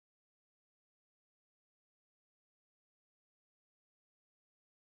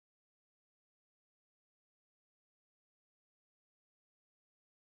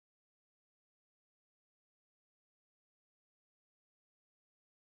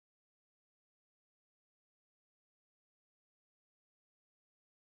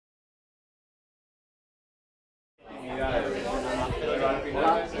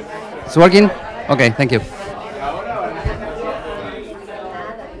It's working? Okay, thank you.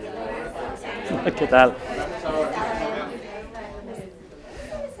 ¿Qué tal?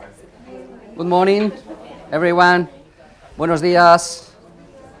 Good morning, everyone. Buenos días.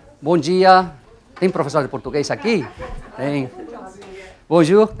 Bom dia. Tem professor de português aqui? Tem.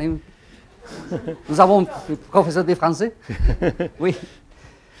 Bonjour. Tem. Nous avons professeur de français? Oui.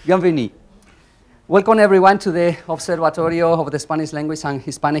 Bienvenue. Welcome everyone to the Observatorio of the Spanish Language and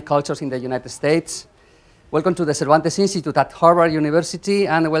Hispanic Cultures in the United States. Welcome to the Cervantes Institute at Harvard University,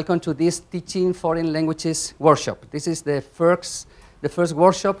 and welcome to this Teaching Foreign Languages workshop. This is the first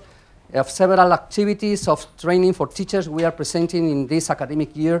workshop of several activities of training for teachers we are presenting in this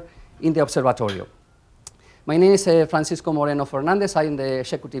academic year in the Observatorio. My name is Francisco Moreno Fernandez. I am the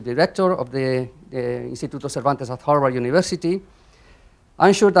Executive Director of the Instituto Cervantes at Harvard University.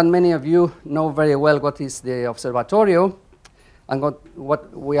 I'm sure that many of you know very well what is the Observatorio and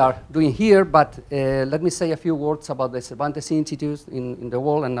what we are doing here, but let me say a few words about the Cervantes Institute in the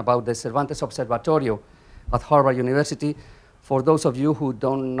world and about the Cervantes Observatorio at Harvard University for those of you who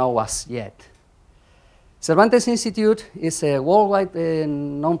don't know us yet. Cervantes Institute is a worldwide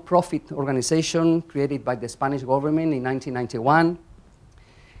non-profit organization created by the Spanish government in 1991.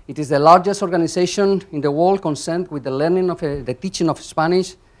 It is the largest organization in the world concerned with the learning of the teaching of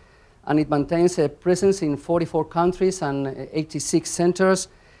Spanish, and it maintains a presence in 44 countries and 86 centers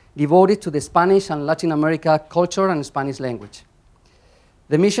devoted to the Spanish and Latin America culture and Spanish language.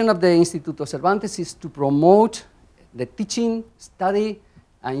 The mission of the Instituto Cervantes is to promote the teaching, study,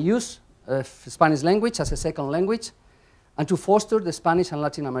 and use of Spanish language as a second language, and to foster the Spanish and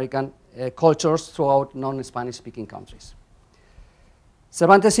Latin American cultures throughout non-Spanish speaking countries.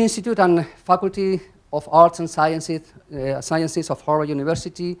 Cervantes Institute and Faculty of Arts and Sciences of Harvard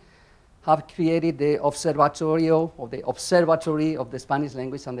University have created the Observatorio, or the Observatory of the Spanish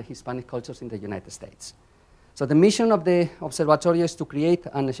language and the Hispanic cultures in the United States. So the mission of the Observatorio is to create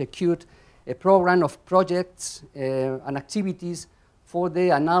and execute a program of projects and activities for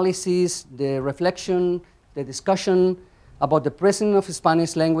the analysis, the reflection, the discussion about the presence of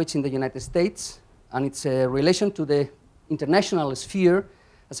Spanish language in the United States and its relation to the international sphere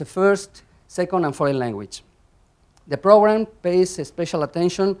as a first, second, and foreign language. The program pays special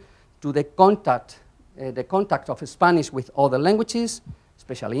attention to the contact of Spanish with other languages,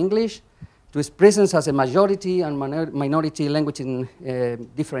 especially English, to its presence as a majority and minority language in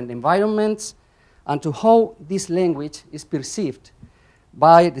different environments, and to how this language is perceived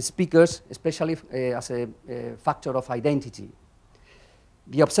by the speakers, especially as a factor of identity.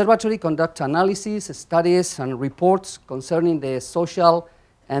 The Observatory conducts analysis, studies, and reports concerning the social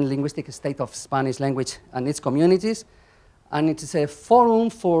and linguistic state of Spanish language and its communities, and it is a forum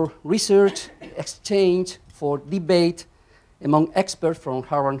for research, exchange, for debate among experts from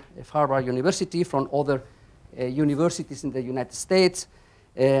Harvard University, from other universities in the United States,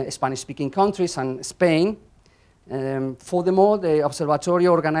 Spanish-speaking countries, and Spain. Furthermore, the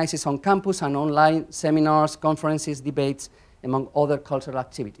Observatorio organizes on-campus and online seminars, conferences, debates, among other cultural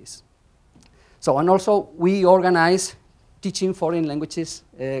activities. So, and also we organize teaching foreign languages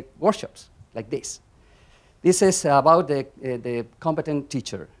workshops like this. This is about the competent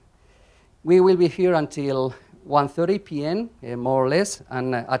teacher. We will be here until 1:30 p.m., more or less,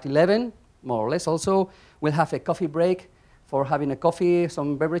 and at 11, more or less also, we'll have a coffee break for having a coffee,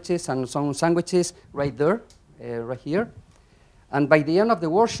 some beverages, and some sandwiches right there, right here. And by the end of the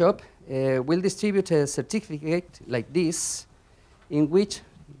workshop, we'll distribute a certificate like this, in which,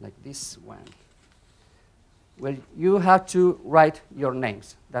 like this one, well, you have to write your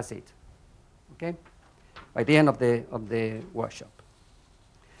names. That's it, okay? By the end of the workshop.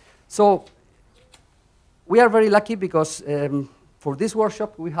 So we are very lucky because for this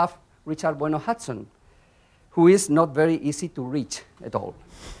workshop we have Richard Bueno Hudson, who is not very easy to reach at all.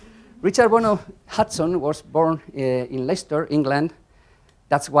 Richard Bueno Hudson was born in Leicester, England.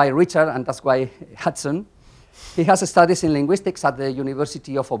 That's why Richard, and that's why Hudson. He has studies in linguistics at the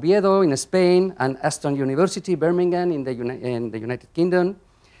University of Oviedo in Spain and Aston University, Birmingham in the United Kingdom.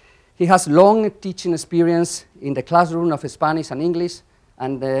 He has long teaching experience in the classroom of Spanish and English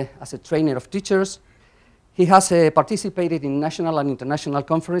and as a trainer of teachers. He has participated in national and international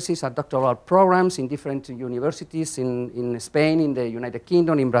conferences and doctoral programs in different universities in Spain, in the United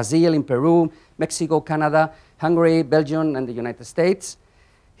Kingdom, in Brazil, in Peru, Mexico, Canada, Hungary, Belgium, and the United States.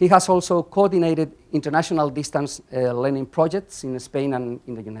 He has also coordinated international distance learning projects in Spain and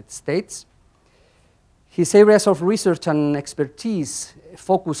in the United States. His areas of research and expertise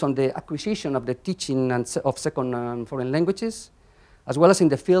focus on the acquisition of the teaching of second and foreign languages, as well as in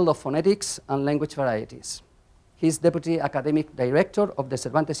the field of phonetics and language varieties. He's Deputy Academic Director of the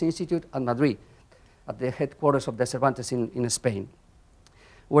Cervantes Institute at Madrid, at the headquarters of the Cervantes in Spain,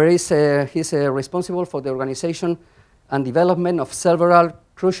 where he's responsible for the organization and development of several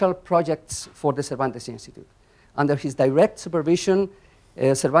crucial projects for the Cervantes Institute. Under his direct supervision,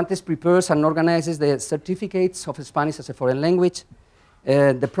 Cervantes prepares and organizes the certificates of Spanish as a foreign language,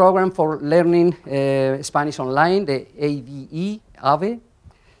 the program for learning Spanish online, the AVE,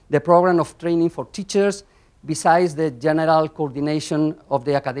 the program of training for teachers, besides the general coordination of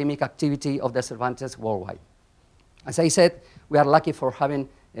the academic activity of the Cervantes worldwide. As I said, we are lucky for having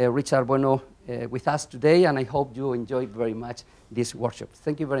Richard Bueno with us today, and I hope you enjoyed very much this workshop.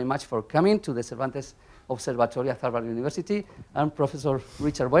 Thank you very much for coming to the Cervantes Observatorio at Harvard University. I'm Professor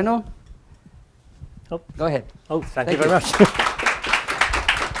Richard Bueno. Oh. Go ahead. Oh, thank you very much.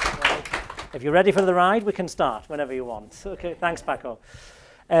 If you're ready for the ride, we can start whenever you want. Okay, thanks, Paco.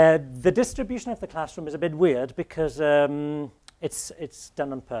 The distribution of the classroom is a bit weird because it's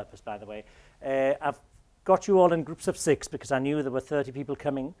done on purpose, by the way. I've got you all in groups of 6 because I knew there were 30 people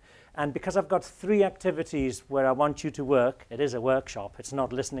coming. And because I've got 3 activities where I want you to work, it is a workshop. It's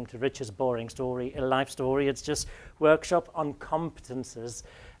not listening to Richard's boring story, a life story. It's just workshop on competences.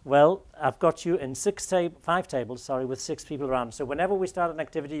 Well, I've got you in 5 tables, with 6 people around. So whenever we start an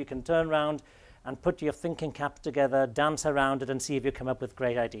activity, you can turn around and put your thinking cap together, dance around it, and see if you come up with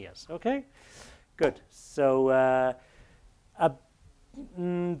great ideas. Okay? Good. So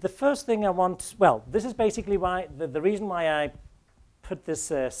the first thing I want, well, this is basically why the reason why I put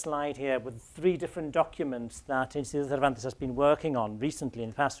this slide here with 3 different documents that Instituto Cervantes has been working on recently in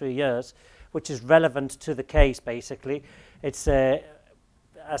the past 3 years, which is relevant to the case, basically. It's,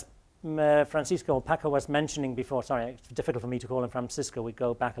 as Francisco or Paco was mentioning before, sorry, it's difficult for me to call him Francisco, we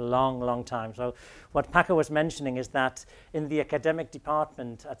go back a long, long time. So what Paco was mentioning is that in the academic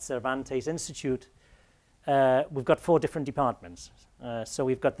department at Cervantes Institute, we've got 4 different departments. So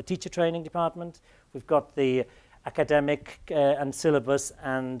we've got the teacher training department, we've got the academic and syllabus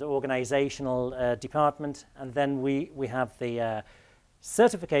and organizational department, and then we have the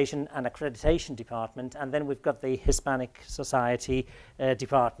certification and accreditation department, and then we've got the Hispanic Society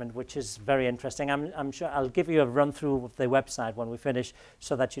department, which is very interesting. I'm sure I'll give you a run through of the website when we finish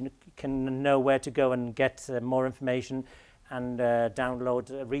so that you can know where to go and get more information and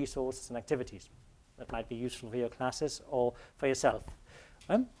download resources and activities that might be useful for your classes or for yourself.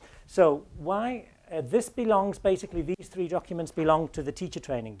 So why this belongs, basically these 3 documents belong to the teacher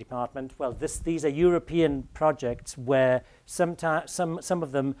training department. Well, these are European projects where some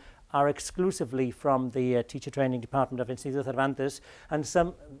of them are exclusively from the teacher training department of Instituto Cervantes, and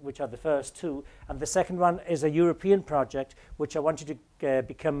some, which are the first 2. And the second one is a European project, which I want you to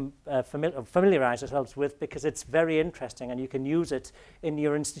become familiarize yourselves with, because it's very interesting and you can use it in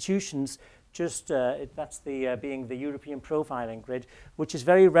your institutions. Just that's the being the European profiling grid, which is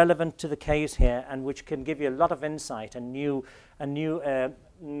very relevant to the case here, and which can give you a lot of insight and new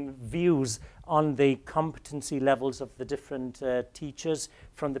views on the competency levels of the different teachers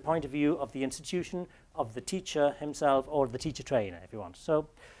from the point of view of the institution, of the teacher himself, or the teacher trainer, if you want. So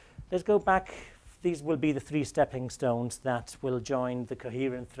let's go back. These will be the 3 stepping stones that will join the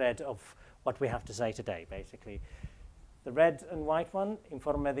coherent thread of what we have to say today, basically. The red and white one,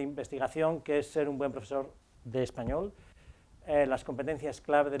 informe de investigación, que es ser un buen profesor de español, las competencias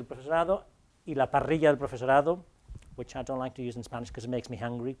clave del profesorado, y la parrilla del profesorado, which I don't like to use in Spanish because it makes me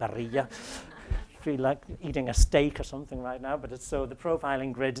hungry, parrilla. I feel like eating a steak or something right now, but it's, so the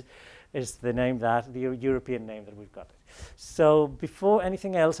profiling grid is the name that, the European name that we've got. So before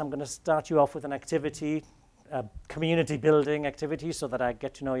anything else, I'm going to start you off with an activity, a community building activity, so that I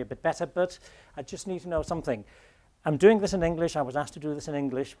get to know you a bit better, but I just need to know something. I'm doing this in English. I was asked to do this in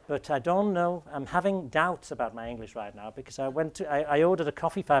English, but I don't know. I'm having doubts about my English right now because I ordered a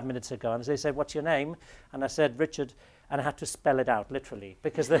coffee 5 minutes ago, and they said, "What's your name?" And I said, "Richard," and I had to spell it out literally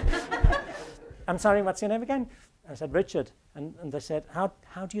because I'm sorry, what's your name again? And I said, "Richard," and they said, "How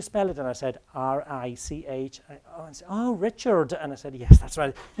do you spell it?" And I said, R-I-C-H. "Oh, Richard," and I said, "Yes, that's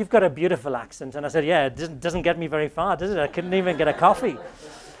right. You've got a beautiful accent." And I said, "Yeah, it doesn't get me very far, does it? I couldn't even get a coffee."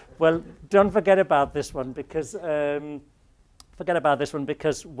 Well, don't forget about this one because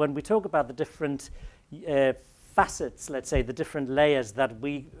when we talk about the different facets, let's say the different layers that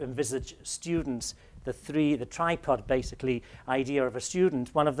we envisage students, the tripod basically idea of a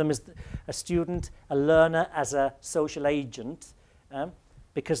student. One of them is a student, a learner as a social agent,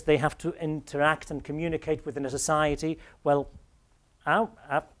 because they have to interact and communicate within a society. Well, I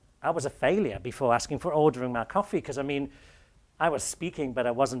was a failure before asking for ordering my coffee because, I mean, I was speaking, but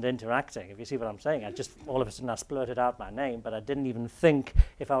I wasn't interacting, if you see what I'm saying. I just, all of a sudden, I splurted out my name, but I didn't even think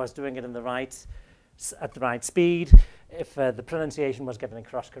if I was doing it in the right at the right speed, if the pronunciation was getting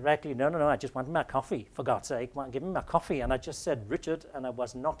across correctly. No, I just wanted my coffee, for God's sake, give me my coffee. And I just said Richard, and I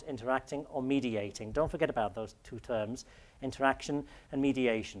was not interacting or mediating. Don't forget about those two terms, interaction and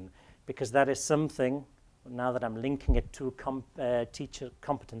mediation, because that is something, now that I'm linking it to teacher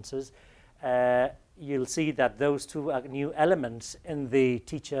competences, you'll see that those two are new elements in the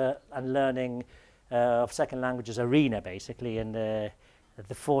teacher and learning of second languages arena, basically, and the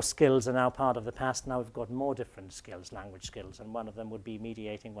 4 skills are now part of the past. Now we've got more different skills, language skills, and one of them would be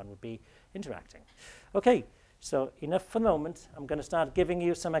mediating, one would be interacting. Okay, so enough for the moment. I'm going to start giving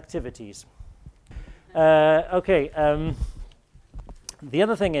you some activities. The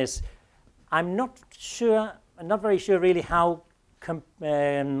other thing is, I'm not very sure really how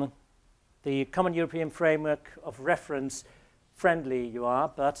the Common European Framework of Reference friendly you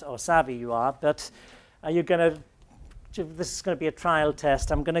are, or savvy you are, but are you going to, this is going to be a trial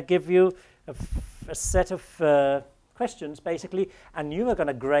test. I'm going to give you a set of questions, basically, and you are going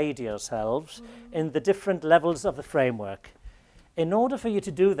to grade yourselves in the different levels of the framework. In order for you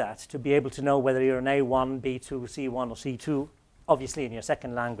to do that, to be able to know whether you're an A1, B2, C1, or C2, obviously in your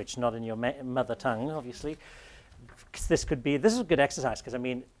second language, not in your mother tongue, obviously, this is a good exercise, because, I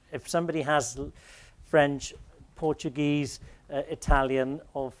mean, if somebody has French, Portuguese, Italian,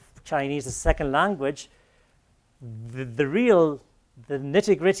 or Chinese as a second language, the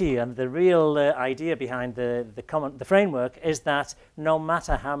nitty-gritty and the real idea behind the framework is that no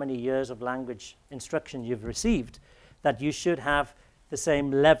matter how many years of language instruction you've received, that you should have the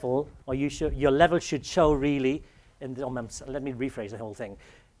same level, or your level should show really, let me rephrase the whole thing.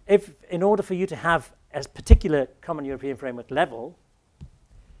 In order for you to have a particular Common European Framework level,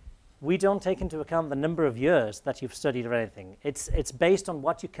 we don't take into account the number of years that you've studied or anything. It's based on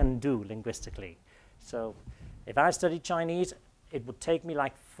what you can do linguistically. So if I studied Chinese, it would take me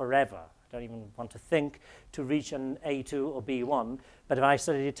like forever. I don't even want to think to reach an A2 or B1. But if I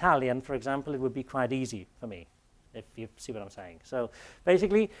studied Italian, for example, it would be quite easy for me, if you see what I'm saying. So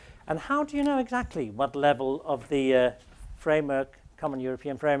basically, and how do you know exactly what level of the framework, Common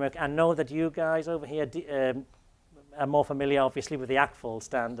European Framework? I know that you guys over here are more familiar, obviously, with the ACFL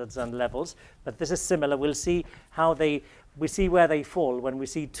standards and levels, but this is similar. We'll see we see where they fall when we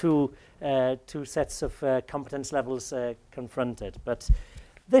see two sets of competence levels confronted. But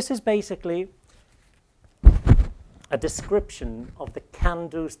this is basically a description of the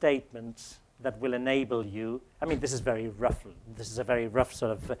can-do statements that will enable you. I mean, this is very rough. This is a very rough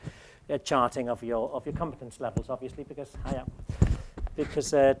sort of charting of your competence levels, obviously, because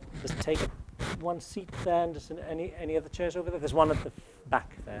just take one seat there, and just any other chairs over there. There's one at the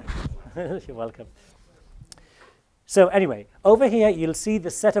back there. You're welcome. So anyway, over here you'll see the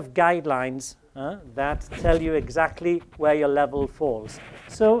set of guidelines that tell you exactly where your level falls.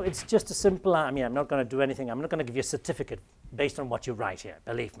 So it's just a simple, I mean, I'm not going to do anything. I'm not going to give you a certificate based on what you write here,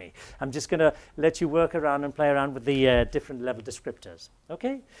 believe me. I'm just going to let you work around and play around with the different level descriptors.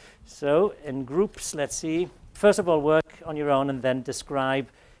 Okay? So in groups, let's see. First of all, work on your own and then describe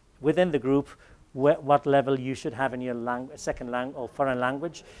within the group what level you should have in your second language or foreign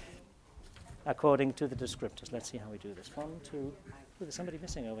language according to the descriptors. Let's see how we do this. 1, 2, oh, there's somebody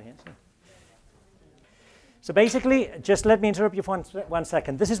missing over here. So basically, just let me interrupt you for 1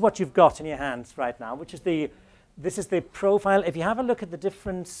 second. This is what you've got in your hands right now, which is this is the profile. If you have a look at the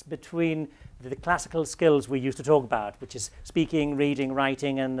difference between the classical skills we used to talk about, which is speaking, reading,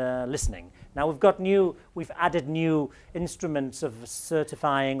 writing, and listening. Now we've added new instruments of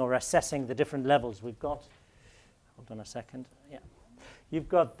certifying or assessing the different levels. We've got, hold on a second, yeah. You've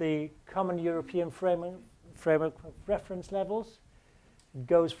got the Common European Framework of Reference levels. It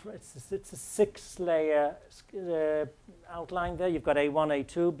goes for, it's a 6-layer outline there. You've got A1,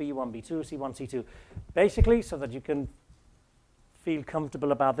 A2, B1, B2, C1, C2. Basically, so that you can feel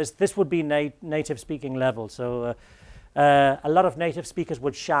comfortable about this. This would be native speaking level. So a lot of native speakers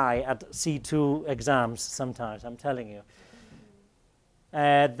would shy at C2 exams sometimes, I'm telling you.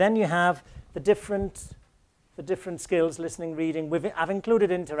 Then you have the different skills, listening, reading. I've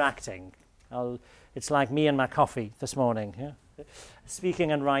included interacting. It's like me and my coffee this morning. Yeah?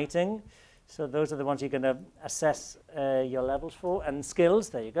 Speaking and writing. So those are the ones you're going to assess your levels for. And skills,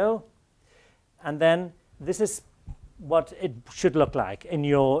 there you go. And then this is what it should look like in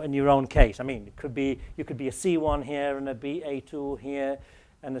your own case. I mean, you could be a C1 here and a A2 here,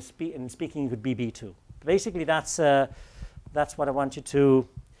 and in speaking you could be B2. Basically, that's what I want you to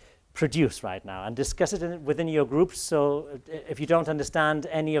produce right now and discuss it within your groups. So if you don't understand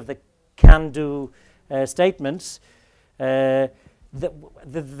any of the can-do statements, the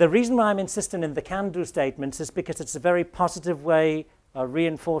reason why I'm insisting in the can-do statements is because it's a very positive way, a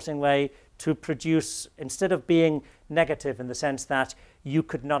reinforcing way to produce, instead of being negative in the sense that you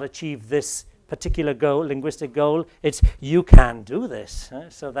could not achieve this particular goal, linguistic goal, it's you can do this.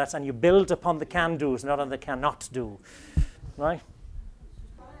 So that's, and you build upon the can do's, not on the cannot do, right?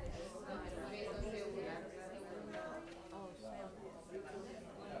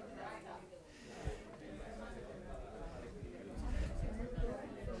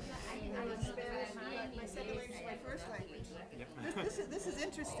 This is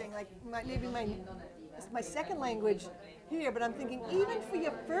interesting. Like maybe my second language here, but I'm thinking even for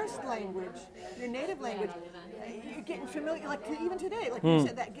your first language, your native language, you're getting familiar. Like even today, like you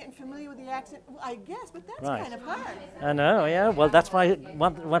said, that getting familiar with the accent. Well, I guess, but that's kind of hard. I know. Yeah. Well, that's why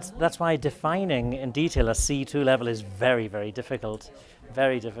that's why defining in detail a C2 level is very, very difficult.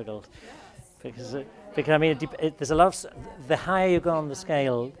 Very difficult. Because I mean, there's a lot of the higher you go on the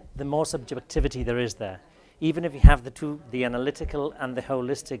scale, the more subjectivity there is there. Even if you have the analytical and the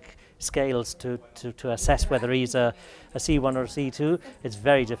holistic scales to assess whether he's a C1 or a C2, it's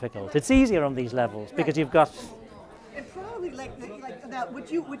very difficult. It's easier on these levels because you've got. And probably like that,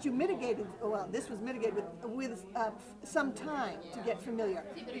 what you mitigated. Well, this was mitigated with some time to get familiar.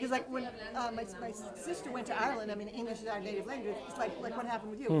 Because like when my sister went to Ireland, I mean English is our native language. It's like what happened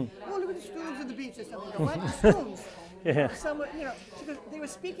with you. Oh, look at the spoons on the beach or something. Go, what? The spoons. Yeah. Someone, because they were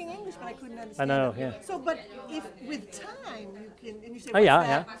speaking English, but I couldn't understand. I know, them. yeah. So, but if with time you can, and you say, oh yeah,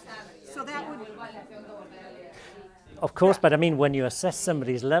 that? yeah. So that would. Of course, but I mean, when you assess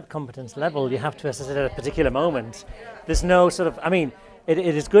somebody's competence level, you have to assess it at a particular moment. There's no sort of, I mean, it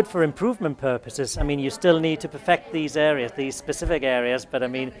is good for improvement purposes. I mean, you still need to perfect these areas, these specific areas, but I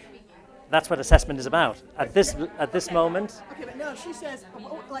mean, that's what assessment is about. At this moment. Okay, but no, she says,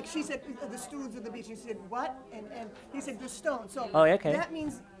 like she said, the stones on the beach. She said, what? And he said, the stone. So okay. That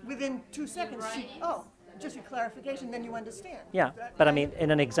means within 2 seconds, just a clarification, then you understand. Yeah, but I mean,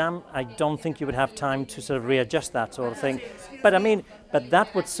 in an exam, I don't think you would have time to sort of readjust that sort of thing. But I mean, but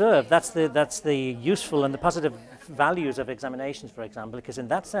that would serve. That's the useful and the positive values of examinations, for example, because in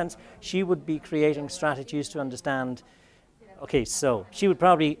that sense, she would be creating strategies to understand. Okay, so she would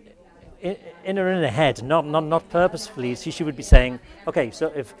probably. In her head, not purposefully, she would be saying, okay,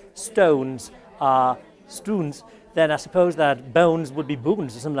 so if stones are stoons, then I suppose that bones would be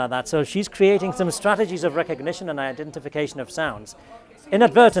boons or something like that. So she's creating some strategies of recognition and identification of sounds,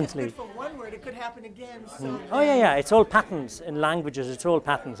 inadvertently. For one word, it could happen again. So Oh yeah, it's all patterns in languages. It's all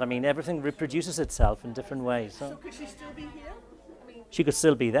patterns. I mean, everything reproduces itself in different ways. So could she still be here? She could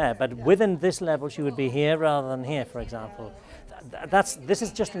still be there, but within this level, she would be here rather than here, for example. This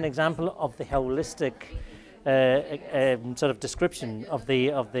is just an example of the holistic sort of description of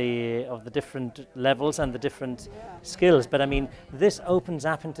the different levels and the different skills. But I mean, this opens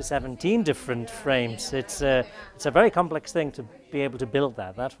up into 17 different frames. It's a very complex thing to be able to build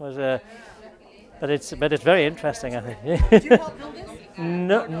that. That was but it's very interesting, I think. Did you help build this?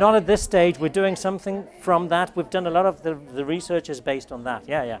 No, not at this stage. We're doing something from that. We've done a lot of the research is based on that.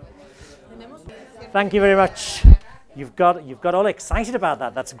 Yeah. Thank you very much. You've got all excited about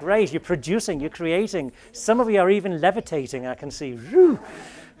that. That's great. You're producing, you're creating. Some of you are even levitating, I can see. Woo!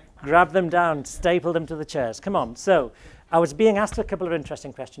 Grab them down, staple them to the chairs. Come on. So I was being asked a couple of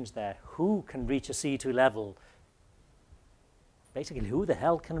interesting questions there. Who can reach a C2 level? Basically, who the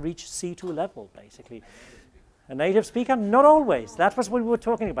hell can reach C2 level, basically? A native speaker? Not always. That was what we were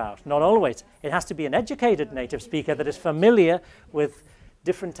talking about. Not always. It has to be an educated native speaker that is familiar with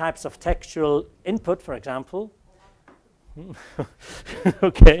different types of textual input, for example.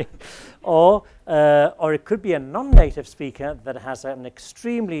 Okay, or it could be a non-native speaker that has an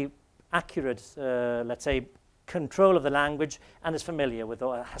extremely accurate, let's say, control of the language and is familiar with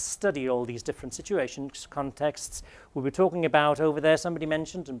or has studied all these different situations, contexts. We were talking about over there, somebody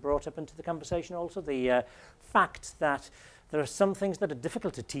mentioned and brought up into the conversation also the fact that there are some things that are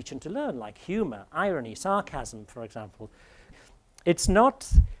difficult to teach and to learn, like humor, irony, sarcasm, for example. It's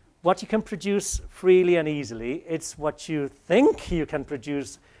not what you can produce freely and easily, it's what you think you can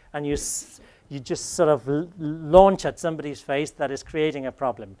produce and you just sort of launch at somebody's face that is creating a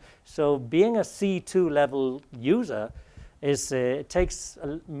problem. So being a C2 level user it takes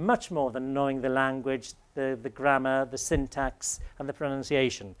much more than knowing the language, the grammar, the syntax and the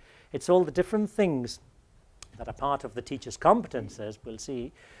pronunciation. It's all the different things that are part of the teacher's competences, we'll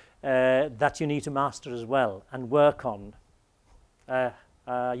see, that you need to master as well and work on.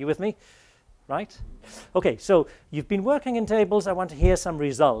 Are you with me? Right? Okay, so you've been working in tables. I want to hear some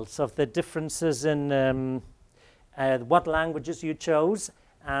results of the differences in what languages you chose.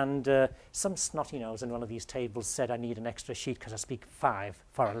 And some snotty nose in one of these tables said, I need an extra sheet because I speak 5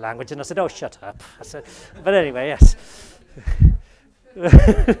 foreign languages. And I said, oh, shut up. I said, but anyway, yes.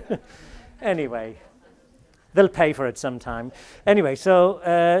 Anyway, they'll pay for it sometime. Anyway,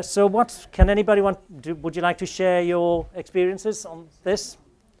 so what can anybody would you like to share your experiences on this?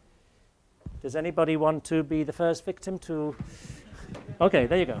 Does anybody want to be the first victim to? Okay,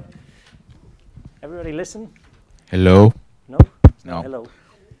 there you go. Everybody listen. Hello. No? No. Hello.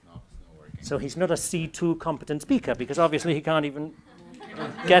 So he's not a C2 competent speaker because obviously he can't even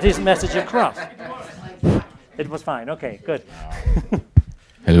get his message across. It was fine. Okay, good.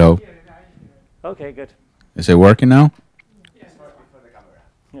 Hello. Okay, good. Is it working now?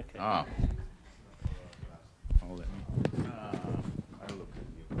 Okay. Ah. Oh, let me. I'll look at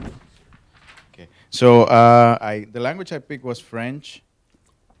you. Okay. So the language I picked was French,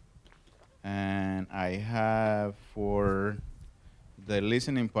 and I have for the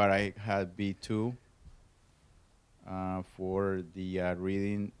listening part I had B2. For the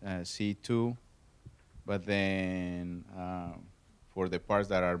reading C2, but then for the parts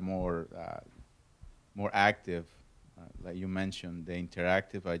that are more active, like you mentioned, the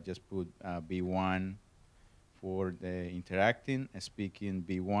interactive, I just put B1 for the interacting, speaking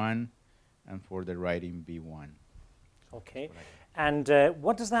B1, and for the writing B1. Okay, and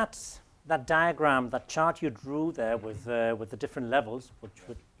what does that diagram, that chart you drew there with the different levels, which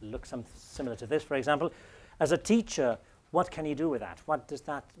would look similar to this, for example, as a teacher, what can you do with that?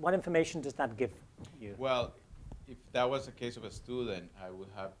 What information does that give you? Well, if that was the case of a student, I would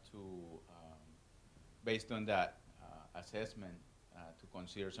have to, based on that assessment, to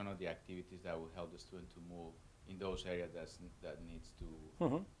consider some of the activities that would help the student to move in those areas that needs to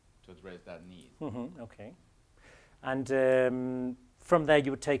address that need. Okay. And from there, you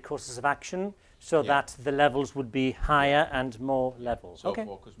would take courses of action so that the levels would be higher and more levels. So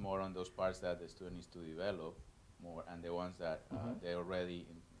focus more on those parts that the student needs to develop more, and the ones that they're already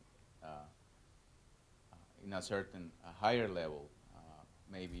in a certain higher level,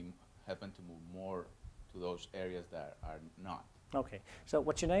 maybe helping to move more to those areas that are not. Okay. So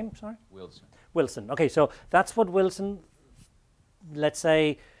what's your name? Sorry? Wilson. Wilson. Okay. So that's what Wilson, let's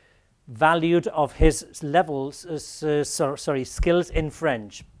say, valued of his levels, skills in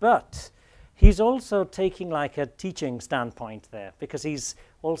French, but he's also taking like a teaching standpoint there, because he's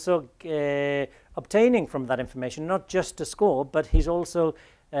also obtaining from that information not just a score, but he's also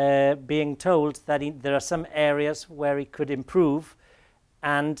being told that there are some areas where he could improve.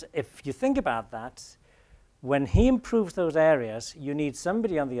 And if you think about that, when he improves those areas, you need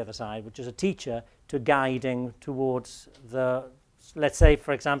somebody on the other side, which is a teacher, to guiding towards the, let's say,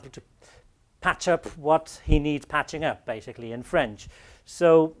 for example, to patch up what he needs patching up, basically, in French.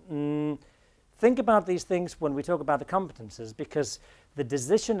 So think about these things when we talk about the competences, because the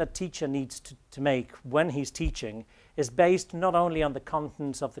decision a teacher needs to make when he's teaching is based not only on the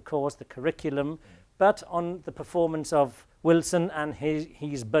contents of the course, the curriculum, but on the performance of Wilson and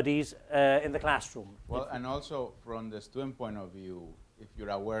his buddies in the classroom. Well, and also from the student point of view, if you're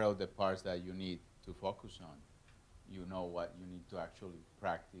aware of the parts that you need to focus on, you know what you need to actually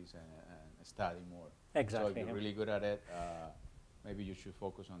practice and study more. Exactly. So if you're really good at it, maybe you should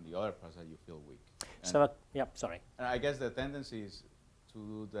focus on the other parts that you feel weak. And So, sorry. and I guess the tendency is to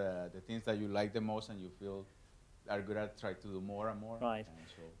do the things that you like the most and you feel are good at, try to do more and more. Right. And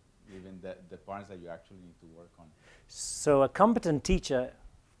so even the parts that you actually need to work on. So a competent teacher,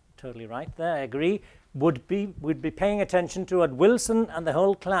 totally right there, I agree, would be paying attention to what Wilson and the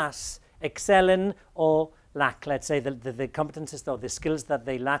whole class excel in or lack, let's say, the competences or the skills that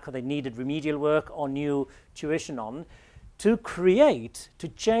they lack or they needed remedial work or new tuition on, to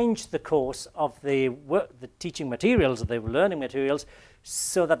change the course of the teaching materials, or the learning materials,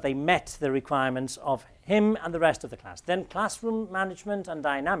 so that they met the requirements of him and the rest of the class. Then classroom management and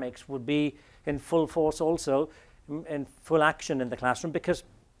dynamics would be in full force also, in full action in the classroom, because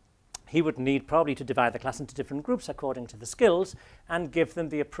he would need probably to divide the class into different groups according to the skills and give them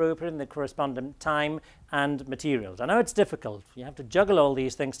the appropriate and the corresponding time and materials. I know it's difficult. You have to juggle all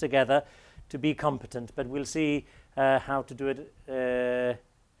these things together to be competent, but we'll see how to do it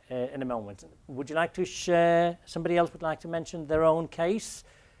in a moment. Would you like to share? Somebody else would like to mention their own case?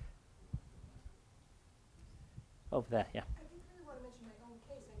 Over there, yeah. I didn't really want to mention my own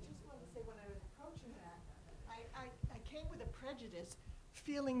case. I just wanted to say when I was approaching that, I came with a prejudice,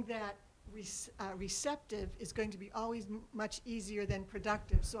 feeling that receptive is going to be always much easier than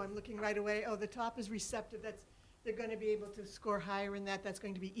productive. So I'm looking right away, oh, the top is receptive. They're going to be able to score higher in that. That's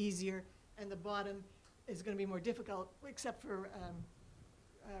going to be easier. And the bottom is going to be more difficult, except for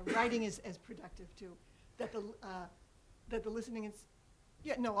writing is as productive too. That the listening is,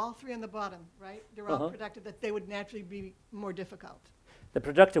 all three on the bottom, right? They're all productive, that they would naturally be more difficult. The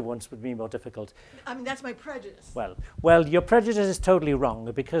productive ones would be more difficult. I mean, that's my prejudice. Well, your prejudice is totally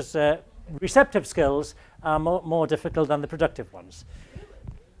wrong, because receptive skills are more difficult than the productive ones.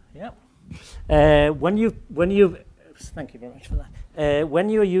 Yeah. When you thank you very much for that. When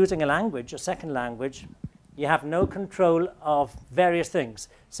you're using a language, a second language, you have no control of various things,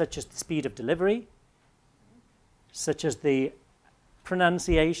 such as the speed of delivery, such as the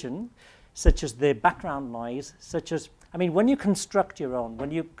pronunciation, such as the background noise, such as, I mean, when you construct your own,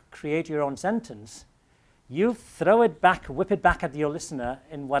 when you create your own sentence, you throw it back, whip it back at your listener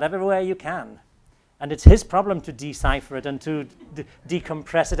in whatever way you can. And it's his problem to decipher it and to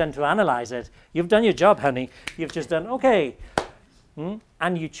decompress it and to analyze it. You've done your job, honey. You've just done, okay.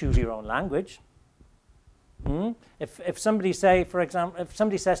 And you choose your own language. If somebody if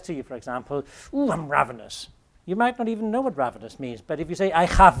somebody says to you, for example, "Ooh, I'm ravenous," you might not even know what ravenous means. But if you say, "I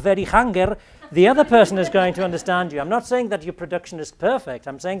have very hunger," the other person is going to understand you. I'm not saying that your production is perfect.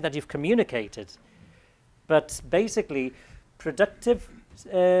 I'm saying that you've communicated. But basically, productive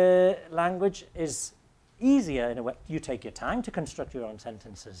language is easier in a way. You take your time to construct your own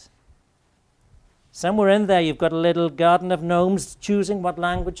sentences. Somewhere in there, you've got a little garden of gnomes choosing what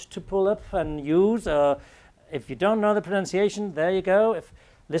language to pull up and use. Or if you don't know the pronunciation, there you go.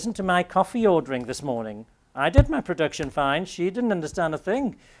 Listen to my coffee ordering this morning. I did my production fine. She didn't understand a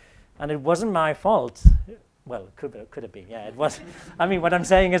thing. And it wasn't my fault. Well, could have been, yeah. It was. I mean, what I'm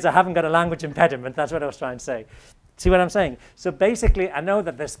saying is I haven't got a language impediment. That's what I was trying to say. See what I'm saying? So basically, I know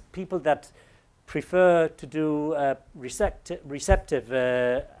that there's people that prefer to do receptive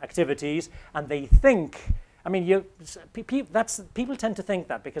activities, and they think, I mean, people tend to think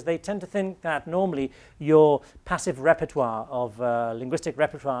that because they tend to think that normally your passive repertoire of linguistic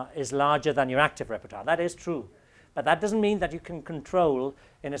repertoire is larger than your active repertoire. That is true. But that doesn't mean that you can control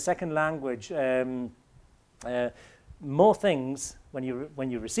in a second language more things when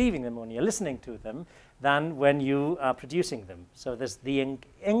you're receiving them, when you're listening to them, than when you are producing them. So there's the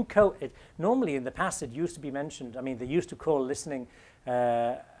normally in the past it used to be mentioned, I mean, they used to call listening,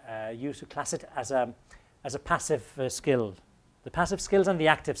 used to class it as a passive skill. The passive skills and the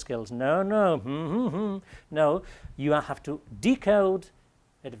active skills. No, you have to decode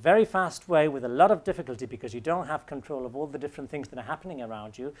in a very fast way with a lot of difficulty because you don't have control of all the different things that are happening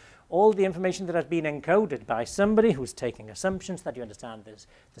around you. All the information that has been encoded by somebody who's taking assumptions that you understand this,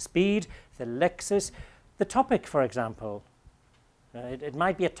 the speed, the lexis, the topic, for example. It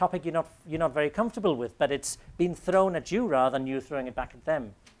might be a topic you're not very comfortable with, but it's been thrown at you rather than you throwing it back at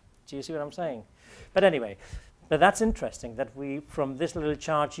them. Do you see what I'm saying? But anyway, but that's interesting that from this little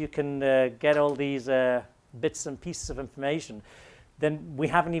chart, you can get all these bits and pieces of information. Then we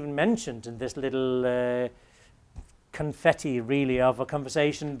haven't even mentioned in this little confetti, really, of a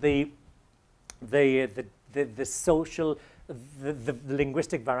conversation, the social, the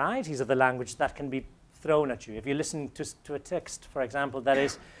linguistic varieties of the language that can be thrown at you. If you listen to a text, for example, that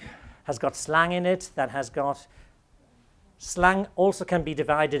has got slang in it, that has got slang also can be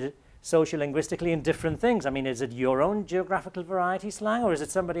divided sociolinguistically in different things. I mean, is it your own geographical variety slang, or is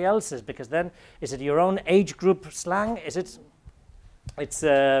it somebody else's? Because then, is it your own age group slang? It's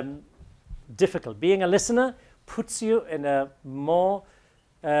difficult. Being a listener puts you in a more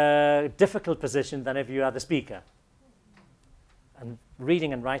difficult position than if you are the speaker. And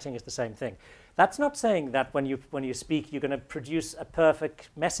reading and writing is the same thing. That's not saying that when you speak, you're going to produce a perfect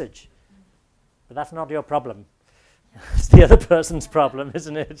message. But that's not your problem. It's the other person's problem,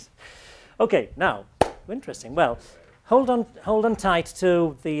 isn't it? Okay, now, interesting. Well, hold on tight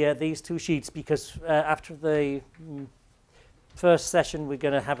to these two sheets because after the first session, we're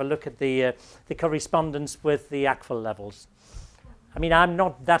going to have a look at the correspondence with the ACFL levels. I mean, I'm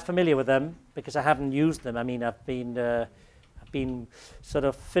not that familiar with them because I haven't used them. I mean, I've been sort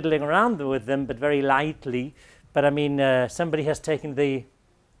of fiddling around with them, but very lightly. But I mean, somebody has taken the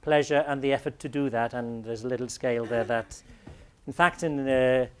pleasure and the effort to do that, and there's a little scale there that, in fact, in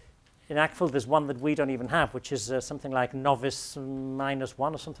ACFL, there's one that we don't even have, which is something like novice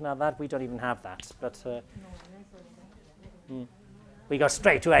 -1 or something like that. We don't even have that, but we go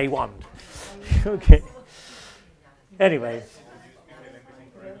straight to A1. Okay. Anyway.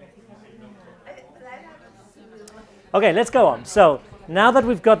 Okay, let's go on. So now that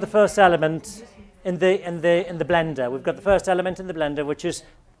we've got the first element in the blender, we've got the first element in the blender, which is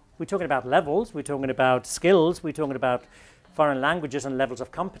we're talking about levels, we're talking about skills, we're talking about foreign languages and levels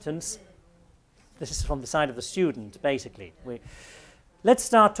of competence. This is from the side of the student, basically. Let's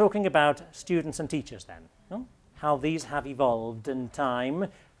start talking about students and teachers then. No? How these have evolved in time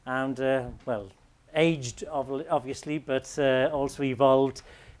and, well, aged obviously, but also evolved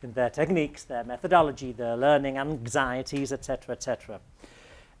in their techniques, their methodology, their learning anxieties, etc., etc.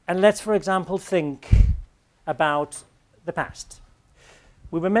 And let's, for example, think about the past.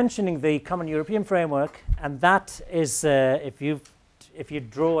 we were mentioning the Common European Framework, and that is, if you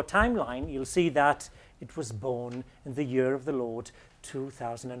draw a timeline, you'll see that it was born in the year of the Lord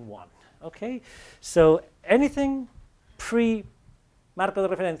 2001. Okay, so anything pre-marco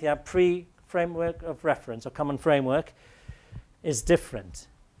de referencia, pre-framework of reference or common framework is different.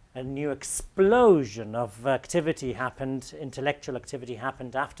 A new explosion of activity happened, intellectual activity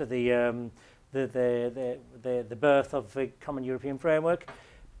happened after the birth of the Common European Framework,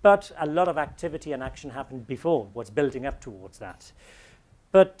 but a lot of activity and action happened before, what's building up towards that.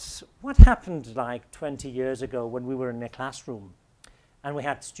 But what happened like 20 years ago when we were in a classroom and we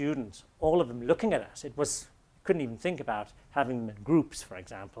had students, all of them looking at us? It was, couldn't even think about having them in groups, for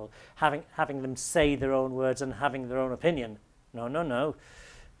example, having them say their own words and having their own opinion. No, no, no.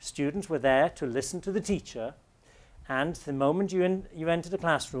 Students were there to listen to the teacher, and the moment you entered the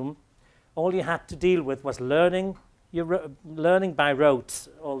classroom, all you had to deal with was learning by rote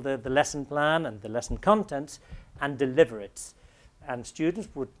all the lesson plan and the lesson contents and deliver it. And students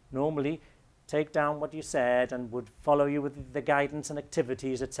would normally take down what you said and would follow you with the guidance and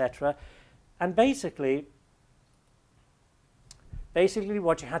activities, etc. And basically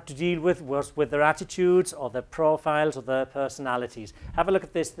what you had to deal with was with their attitudes or their profiles or their personalities. Have a look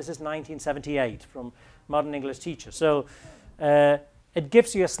at this. This is 1978 from Modern English Teacher. So it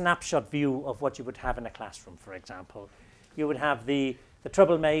gives you a snapshot view of what you would have in a classroom, for example. You would have the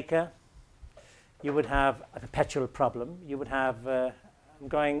troublemaker. You would have a perpetual problem. You would have, I'm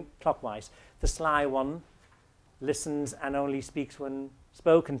going clockwise, the sly one, listens and only speaks when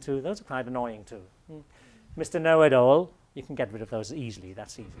spoken to. Those are quite annoying too. Mr. Know-it-all. You can get rid of those easily.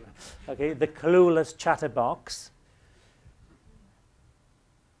 That's easier. Okay, the clueless chatterbox.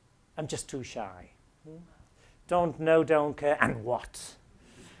 I'm just too shy. Don't know, don't care, and what?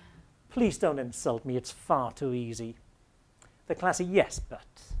 Please don't insult me. It's far too easy. The classy yes, but.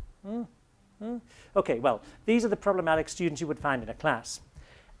 Okay, well, these are the problematic students you would find in a class.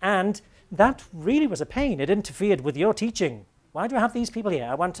 And that really was a pain. It interfered with your teaching. Why do I have these people here?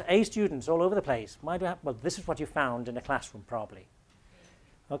 I want A students all over the place. Why do I have, well, this is what you found in a classroom, probably.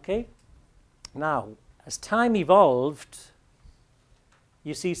 Okay? Now, as time evolved,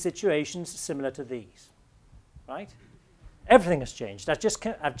 you see situations similar to these, right? Everything has changed. I've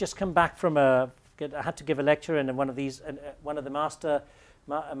just come back from I had to give a lecture in one of these, one of the master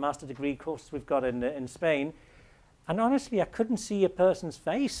degree courses we've got in Spain, and honestly, I couldn't see a person's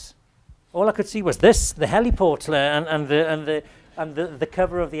face. All I could see was this, the heliport and the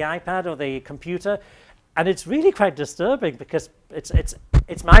cover of the iPad or the computer, and it's really quite disturbing because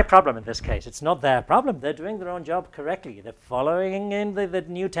it's my problem in this case. It's not their problem. They're doing their own job correctly. They're following in the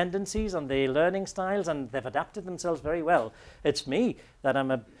new tendencies and the learning styles, and they've adapted themselves very well. It's me that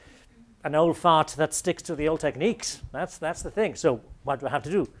I'm an old fart that sticks to the old techniques. That's the thing. So what do I have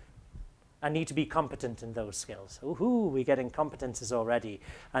to do? I need to be competent in those skills. Ooh, we're getting competences already.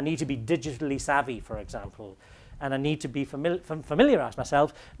 I need to be digitally savvy, for example. And I need to be familiarize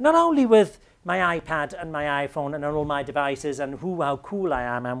myself not only with my iPad and my iPhone and all my devices and how cool I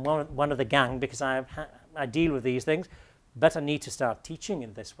am. I'm one of the gang because I deal with these things. But I need to start teaching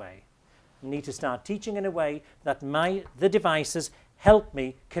in this way. I need to start teaching in a way that the devices help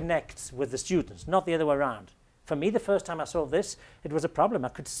me connect with the students, not the other way around. For me, the first time I saw this, it was a problem. I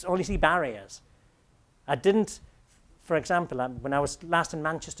could only see barriers. I didn't, for example, when I was last in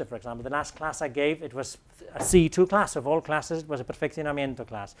Manchester, for example, the last class I gave, it was a C2 class. Of all classes, it was a perfeccionamiento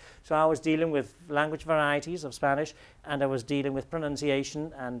class. So I was dealing with language varieties of Spanish, and I was dealing with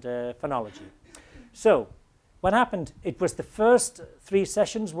pronunciation and phonology. So what happened? It was the first 3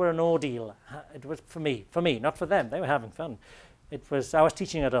 sessions were an ordeal. It was for me, not for them. They were having fun. I was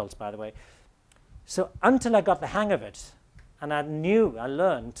teaching adults, by the way. So until I got the hang of it, and I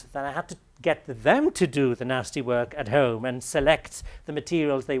learned that I had to get them to do the nasty work at home and select the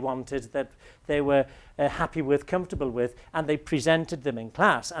materials they wanted, that they were happy with, comfortable with, and they presented them in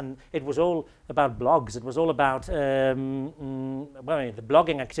class. And it was all about blogs. It was all about, the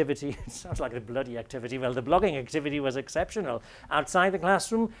blogging activity. It sounds like a bloody activity. Well, the blogging activity was exceptional outside the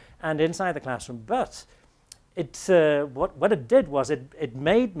classroom and inside the classroom. But what it did was it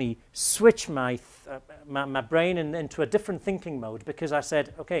made me switch my brain into a different thinking mode, because I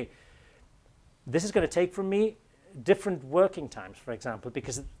said, okay, this is going to take from me different working times, for example,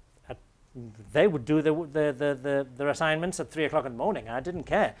 because they would do their assignments at 3 o'clock in the morning. I didn't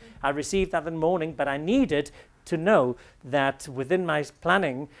care. I received that in the morning, but I needed to know that within my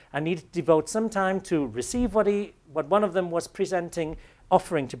planning, I needed to devote some time to receive what one of them was presenting,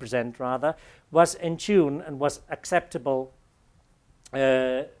 offering to present rather, was in tune and was acceptable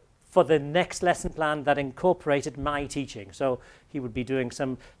for the next lesson plan that incorporated my teaching. So he would be doing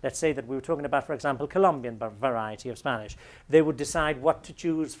some, let's say that we were talking about, for example, Colombian variety of Spanish. They would decide what to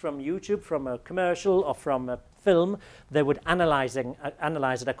choose from YouTube, from a commercial or from a film. They would analyze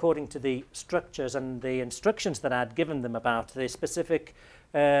it according to the structures and the instructions that I had given them about the specific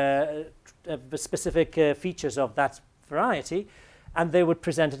features of that variety, and they would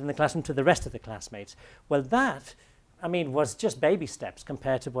present it in the classroom to the rest of the classmates. Well, that, I mean, was just baby steps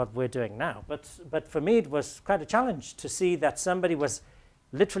compared to what we're doing now. But for me, it was quite a challenge to see that somebody was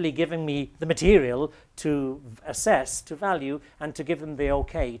literally giving me the material to assess, to value, and to give them the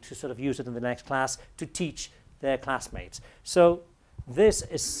okay to sort of use it in the next class to teach their classmates. So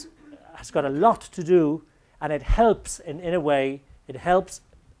this has got a lot to do, and it helps in a way. It helps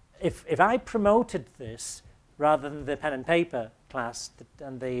if I promoted this rather than the pen and paper class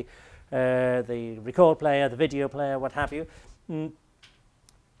and the record player, the video player, what have you.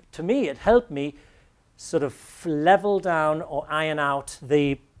 To me, it helped me sort of level down or iron out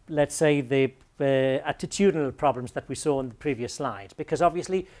the, let's say, the attitudinal problems that we saw in the previous slide, because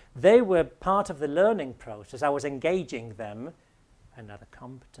obviously they were part of the learning process. I was engaging them, another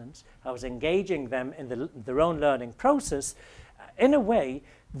competence, I was engaging them in their own learning process in a way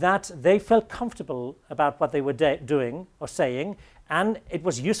that they felt comfortable about what they were doing or saying, and it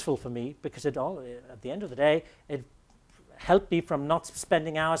was useful for me because it all, at the end of the day, it helped me from not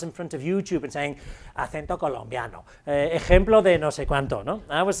spending hours in front of YouTube and saying, acento colombiano, ejemplo de no sé cuánto, no?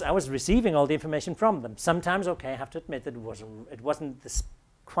 I was receiving all the information from them. Sometimes, okay, I have to admit that it wasn't this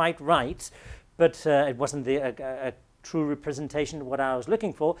quite right, but it wasn't a true representation of what I was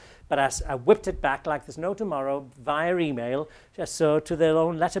looking for, but I whipped it back like there's no tomorrow via email, so to their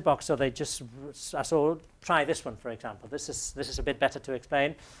own letterbox, so they just, I saw, try this one, for example. This is a bit better to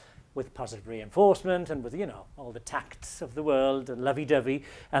explain, with positive reinforcement and with, you know, all the tacts of the world and lovey-dovey,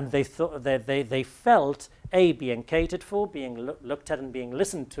 and they thought they felt A, being catered for, being looked at and being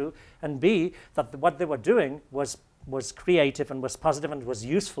listened to, and B, that what they were doing was creative and was positive and was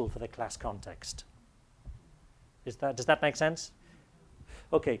useful for the class context. Does that make sense?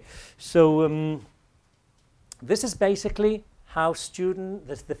 Okay, so this is basically how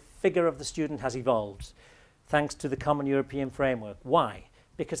the figure of the student has evolved, thanks to the Common European Framework. Why?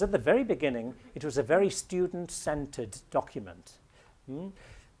 Because at the very beginning, it was a very student-centered document.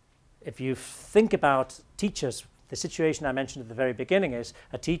 If you think about teachers, the situation I mentioned at the very beginning is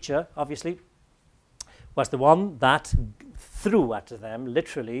a teacher, obviously, was the one that threw at them,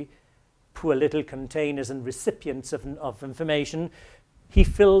 literally, poor little containers and recipients of information. He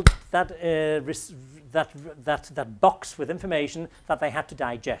filled that box with information that they had to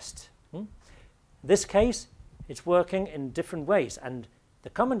digest. In this case, it's working in different ways, and the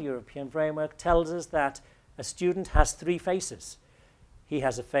Common European Framework tells us that a student has three faces. He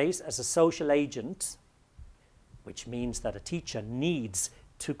has a face as a social agent, which means that a teacher needs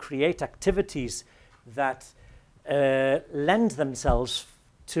to create activities that lend themselves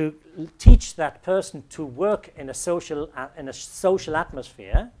to teach that person to work in a social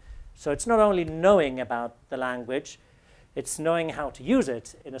atmosphere. So it's not only knowing about the language, it's knowing how to use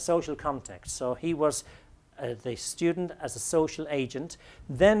it in a social context. So he was the student as a social agent.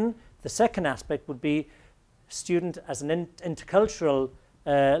 Then the second aspect would be student as an intercultural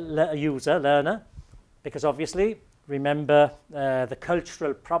learner, because obviously, remember the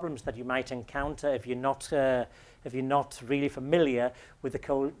cultural problems that you might encounter if you're not really familiar with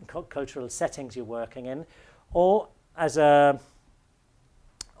the cultural settings you're working in, or as an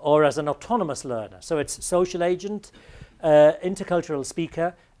autonomous learner. So it's social agent, intercultural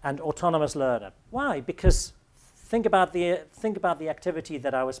speaker, and autonomous learner. Why? Because think about the activity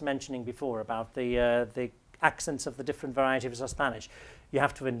that I was mentioning before about the accents of the different varieties of Spanish. You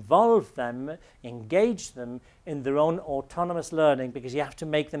have to involve them, engage them in their own autonomous learning, because you have to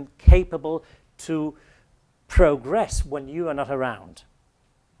make them capable to progress when you are not around.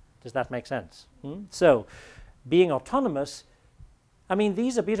 Does that make sense? So, being autonomous, I mean,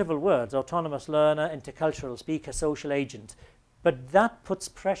 these are beautiful words: autonomous learner, intercultural speaker, social agent. But that puts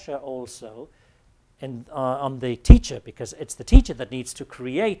pressure also on the teacher, because it's the teacher that needs to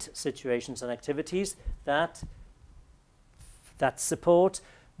create situations and activities that support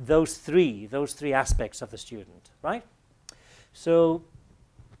those three aspects of the student, right? So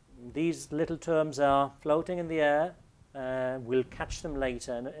these little terms are floating in the air. We'll catch them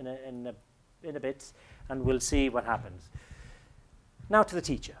later in a bit, and we'll see what happens. Now to the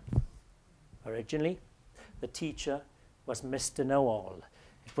teacher. Originally, the teacher was Mr. Know-All.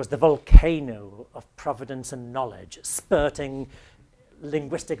 It was the volcano of providence and knowledge, spurting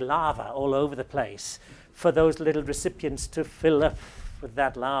linguistic lava all over the place for those little recipients to fill up with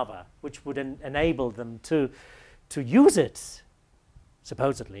that lava, which would enable them to use it,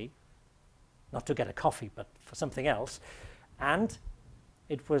 supposedly, not to get a coffee, but for something else. And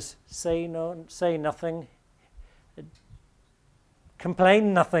it was say nothing,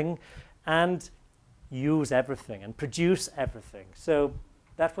 complain nothing, and use everything and produce everything. So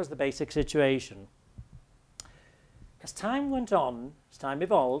that was the basic situation. As time went on, as time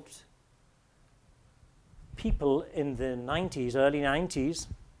evolved, people in the 90s, early 90s,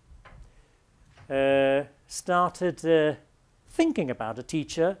 started thinking about a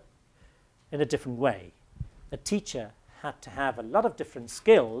teacher in a different way. A teacher had to have a lot of different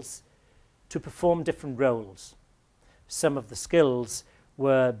skills to perform different roles. Some of the skills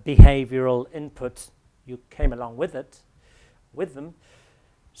were behavioral input. You came along with them.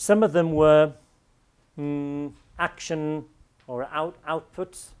 Some of them were action or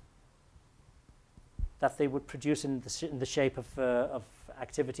outputs that they would produce in the shape of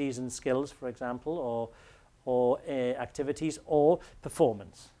activities and skills, for example, or activities or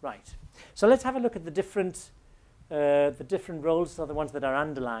performance. Right. So let's have a look at the different roles, are the ones that are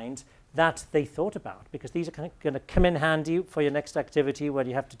underlined, that they thought about, because these are going to come in handy for your next activity where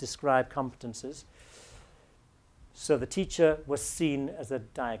you have to describe competences. So the teacher was seen as a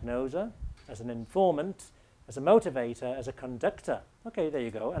diagnoser, as an informant, as a motivator, as a conductor. Okay, there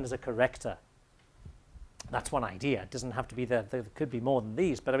you go, and as a corrector. That's one idea. It doesn't have to be there. There could be more than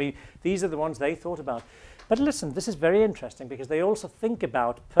these, but I mean, these are the ones they thought about. But listen, this is very interesting because they also think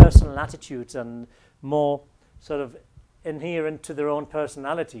about personal attitudes and more sort of inherent to their own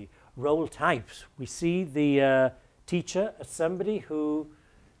personality. Role types. We see the teacher as somebody who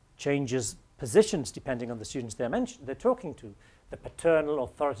changes positions depending on the students they're talking to. The paternal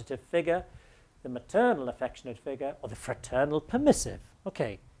authoritative figure, the maternal affectionate figure, or the fraternal permissive.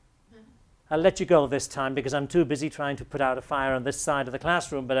 Okay. I'll let you go this time because I'm too busy trying to put out a fire on this side of the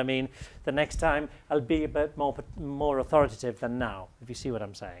classroom, but I mean, the next time I'll be a bit more authoritative than now, if you see what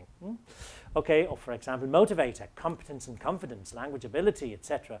I'm saying. Okay, or for example, motivator, competence and confidence, language ability,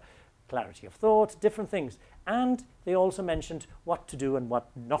 etc., clarity of thought, different things. And they also mentioned what to do and what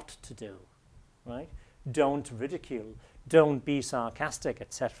not to do, right? Don't ridicule, don't be sarcastic,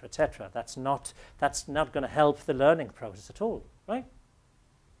 etc., etc. That's not going to help the learning process at all, right?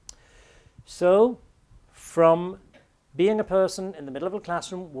 So, from being a person in the middle of a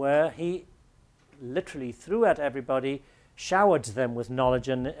classroom where he literally threw at everybody, showered them with knowledge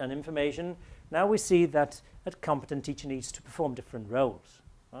and information, now we see that a competent teacher needs to perform different roles,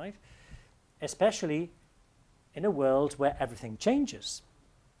 right? Especially in a world where everything changes,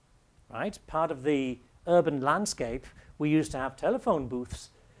 right? Part of the urban landscape, we used to have telephone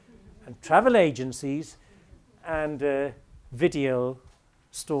booths and travel agencies and video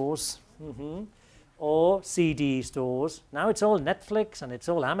stores. Or CD stores. Now it's all Netflix and it's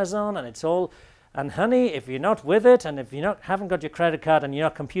all Amazon and it's all, and honey, if you're not with it and if you haven't got your credit card and you're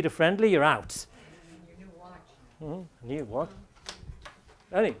not computer friendly, you're out. Your new watch. New what?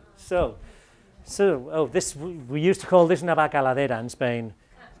 Anyway, so oh, this we used to call this una bacaladera in Spain.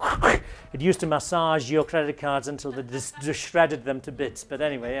 It used to massage your credit cards until they just shredded them to bits. But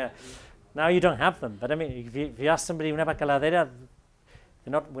anyway, yeah. Now you don't have them. But I mean, if you ask somebody una bacaladera,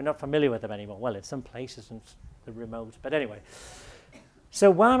 we're not familiar with them anymore. Well, in some places and the remote, but anyway.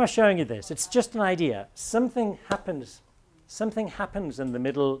 So why am I showing you this? It's just an idea. Something happens in the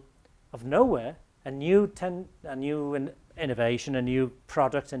middle of nowhere. A new innovation, a new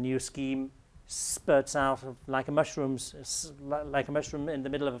product, a new scheme spurts out of like a mushroom in the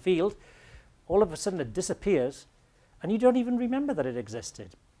middle of a field. All of a sudden it disappears, and you don't even remember that it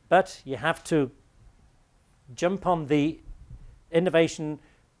existed. But you have to jump on the innovation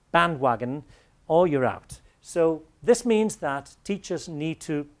bandwagon or you're out. So this means that teachers need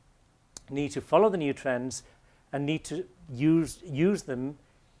to follow the new trends and need to use them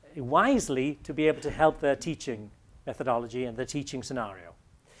wisely to be able to help their teaching methodology and their teaching scenario.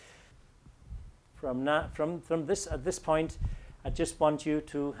 From this at this point, I just want you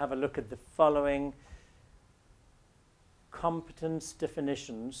to have a look at the following competence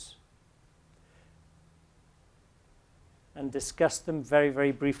definitions and discuss them very,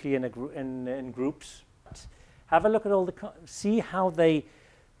 very briefly in groups. Have a look at all see how they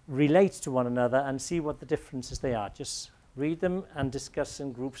relate to one another and see what the differences they are. Just read them and discuss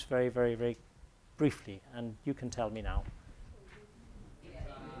in groups very, very, very briefly, and you can tell me now.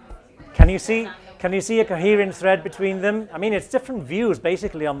 Can you see a coherent thread between them? I mean, it's different views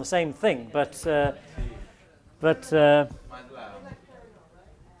basically on the same thing, but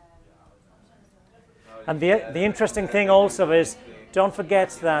and the interesting thing also is, don't forget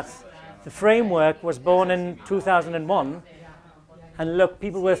that the framework was born in 2001, And look,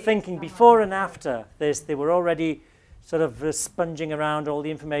 people were thinking before and after this, they were already sort of sponging around all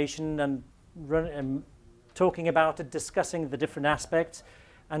the information and talking about it, discussing the different aspects.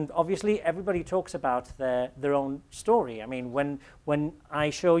 And obviously, everybody talks about their own story. I mean, when I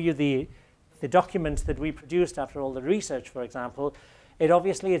show you the documents that we produced after all the research, for example,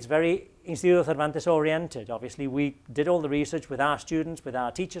 it's very Instituto Cervantes oriented. Obviously, we did all the research with our students, with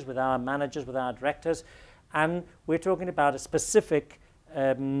our teachers, with our managers, with our directors, and we're talking about a specific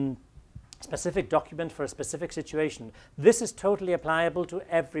document for a specific situation. This is totally applicable to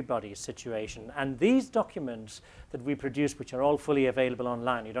everybody's situation. And these documents that we produce, which are all fully available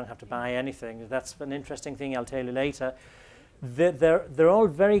online, you don't have to buy anything. That's an interesting thing I'll tell you later. They're all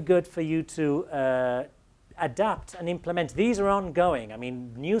very good for you to adapt and implement. These are ongoing. I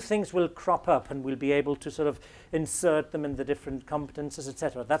mean, new things will crop up and we'll be able to sort of insert them in the different competences,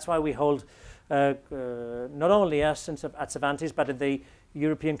 etc. That's why we hold not only us at Cervantes, but at the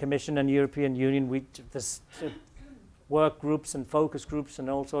European Commission and European Union, there's work groups and focus groups and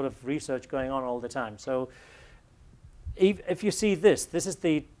all sort of research going on all the time. So if you see this is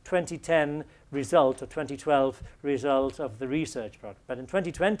the 2010 result or 2012 result of the research project. But in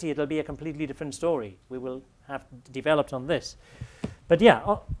 2020, it'll be a completely different story. We will have developed on this. But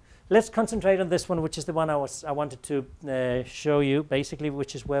yeah, let's concentrate on this one, which is the one I wanted to show you, basically,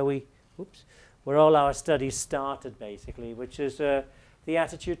 which is where where all our studies started, basically, which is the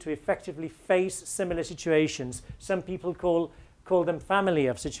attitude to effectively face similar situations. Some people call them family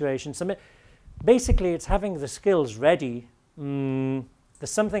of situations. Basically, it's having the skills ready. There's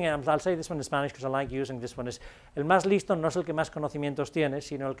something, I'll say this one in Spanish because I like using this one, is el más listo no es el que más conocimientos tiene,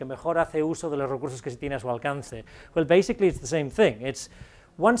 sino el que mejor hace uso de los recursos que se tiene a su alcance. Well, basically, it's the same thing. It's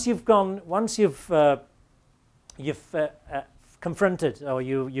once you've confronted or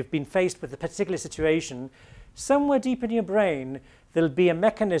you've been faced with a particular situation, somewhere deep in your brain, there'll be a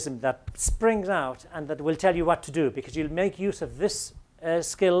mechanism that springs out and that will tell you what to do because you'll make use of this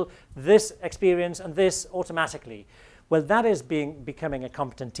skill, this experience, and this automatically. Well, that is becoming a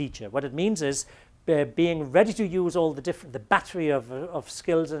competent teacher. What it means is being ready to use all the battery of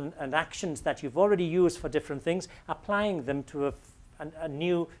skills and actions that you've already used for different things, applying them to a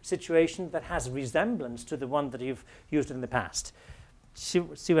new situation that has resemblance to the one that you've used in the past. See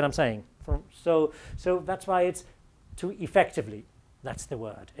what I'm saying? So that's why it's to effectively. That's the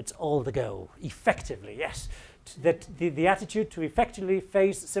word. It's all the go. Effectively, yes. That the attitude to effectively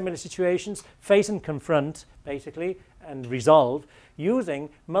face similar situations, face and confront, basically, and resolve, using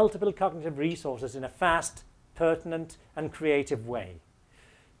multiple cognitive resources in a fast, pertinent, and creative way.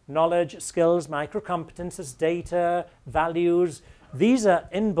 Knowledge, skills, micro-competences, data, values, these are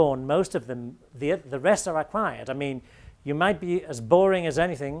inborn, most of them. The rest are acquired. I mean, you might be as boring as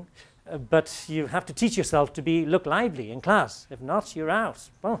anything, but you have to teach yourself to look lively in class. If not, you're out.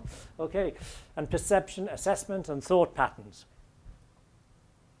 Well, okay. And perception, assessment, and thought patterns.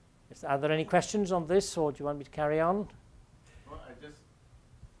 Are there any questions on this, or do you want me to carry on? Well, I just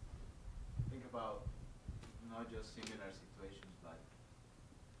think about not just similar situations, but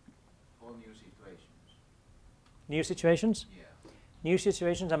whole new situations. New situations? Yeah. New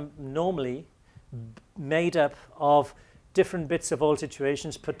situations are normally made up of different bits of old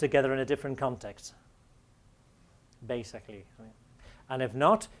situations put together in a different context, basically. And if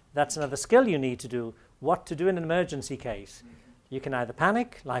not, that's another skill you need to do, what to do in an emergency case. You can either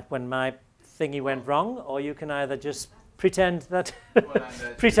panic, like when my thingy went wrong, or you can either just pretend that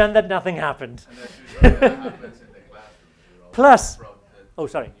pretend that nothing happened. And that's usually what happens in the classroom. Plus, oh,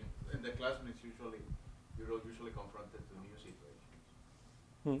 sorry. In the classroom, it's you're usually confronted to new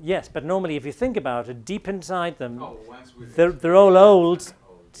situations. Yes, but normally if you think about it, deep inside them, they're all old,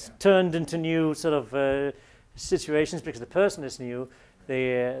 turned into new sort of situations because the person is new,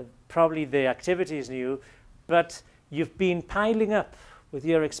 probably the activity is new, but you've been piling up with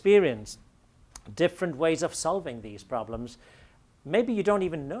your experience different ways of solving these problems. Maybe you don't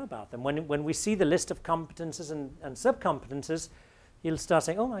even know about them. When we see the list of competences and sub-competences, you'll start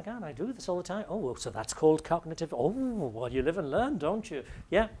saying, oh my God, I do this all the time. Oh, so that's called cognitive. Oh, well, you live and learn, don't you?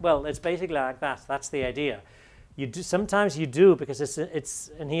 Yeah, well, it's basically like that. That's the idea. Sometimes you do because it's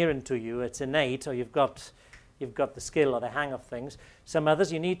inherent to you. It's innate, or you've got the skill or the hang of things. Some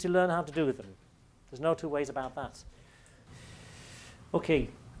others you need to learn how to do them. There's no two ways about that. Okay.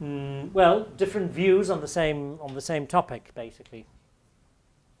 Well, different views on the same topic, basically,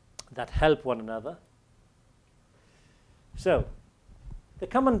 that help one another. So, the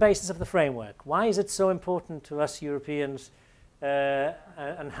common basis of the framework. Why is it so important to us Europeans,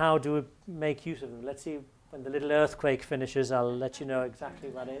 and how do we make use of them? Let's see, when the little earthquake finishes, I'll let you know exactly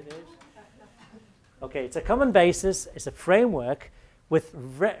what it is. Okay, it's a common basis, it's a framework with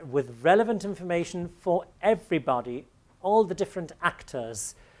relevant information for everybody, all the different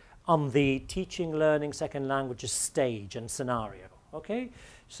actors on the teaching, learning second languages stage and scenario. Okay,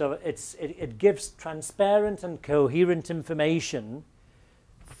 so it gives transparent and coherent information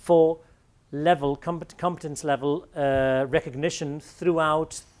for competence level recognition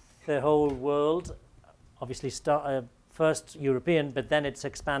throughout the whole world. Obviously, first European, but then it's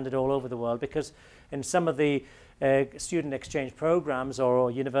expanded all over the world, because in some of the student exchange programs or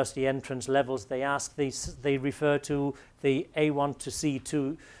university entrance levels, they refer to the A1 to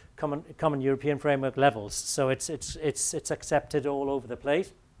C2 common European framework levels. So it's accepted all over the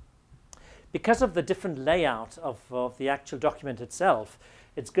place. Because of the different layout of the actual document itself,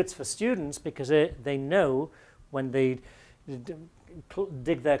 it's good for students because they know when they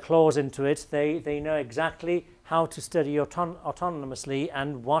dig their claws into it, they know exactly how to study autonomously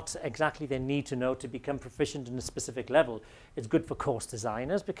and what exactly they need to know to become proficient in a specific level. It's good for course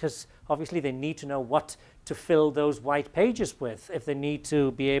designers because obviously they need to know what to fill those white pages with if they need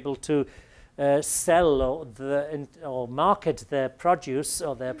to be able to sell or market their produce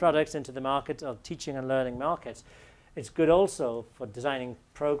or their products into the market of teaching and learning markets. It's good also for designing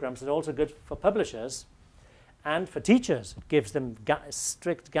programs. It's also good for publishers and for teachers. It gives them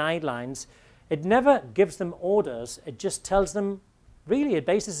strict guidelines. It never gives them orders. It just tells them, really, it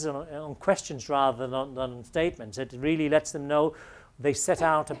bases it on questions rather than on statements. It really lets them know they set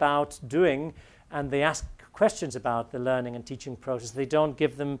out about doing, and they ask questions about the learning and teaching process. They don't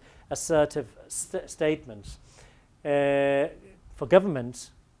give them assertive statements. For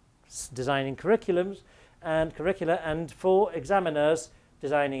governments, designing curriculums and curricula, and for examiners,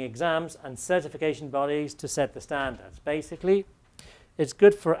 designing exams and certification bodies to set the standards. Basically, it's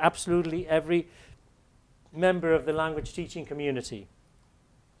good for absolutely every member of the language teaching community.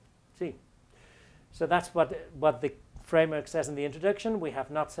 See, so that's what the framework says in the introduction. We have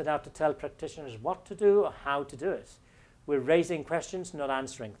not set out to tell practitioners what to do or how to do it. We're raising questions, not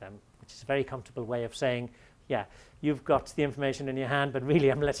answering them, which is a very comfortable way of saying, yeah, you've got the information in your hand, but really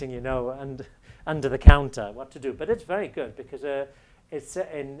I'm letting you know and under the counter what to do. But it's very good because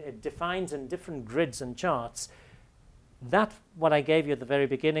it defines in different grids and charts. That, what I gave you at the very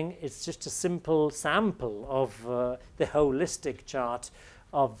beginning, is just a simple sample of the holistic chart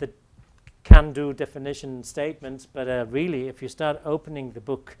of the can-do definition statements. But really, if you start opening the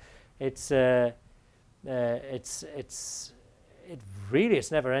book, it's never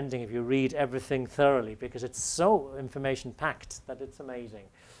ending if you read everything thoroughly, because it's so information-packed that it's amazing.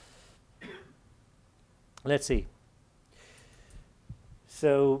 Let's see.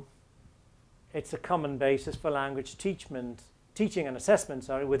 So it's a common basis for language teaching and assessment,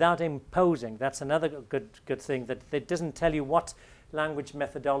 without imposing. That's another good thing, that it doesn't tell you what language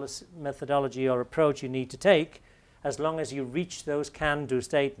methodology or approach you need to take, as long as you reach those can-do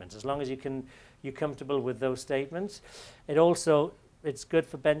statements, as long as you're comfortable with those statements. It's good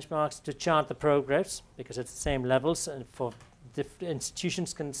for benchmarks to chart the progress, because it's the same levels, and for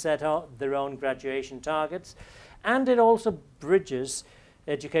institutions can set out their own graduation targets. And it also bridges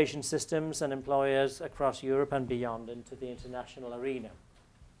education systems and employers across Europe and beyond into the international arena.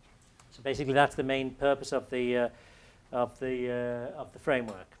 So basically, that's the main purpose of the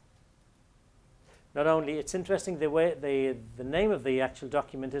framework. Not only, it's interesting the way the name of the actual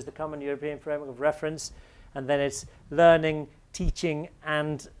document is the Common European Framework of Reference, and then it's learning, teaching,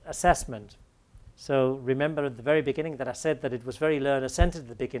 and assessment. So remember at the very beginning that I said that it was very learner-centered at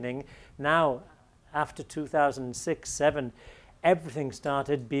the beginning. Now, after 2006-07, everything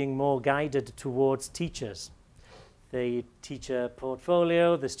started being more guided towards teachers. The teacher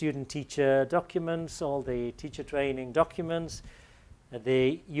portfolio, the student-teacher documents, all the teacher training documents,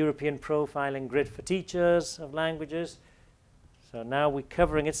 the European profiling grid for teachers of languages. So now we're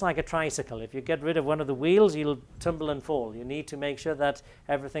covering, it's like a tricycle. If you get rid of one of the wheels, you'll tumble and fall. You need to make sure that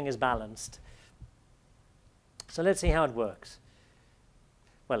everything is balanced. So let's see how it works.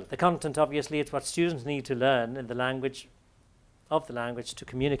 Well, the content, obviously, it's what students need to learn in the language to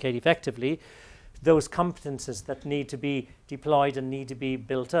communicate effectively. Those competences that need to be deployed and need to be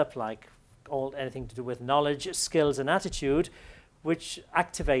built up, like anything to do with knowledge, skills, and attitude, which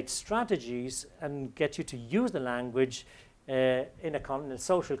activate strategies and get you to use the language in a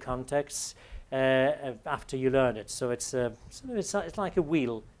social context after you learn it. So it's like a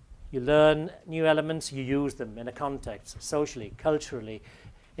wheel. You learn new elements, you use them in a context, socially, culturally,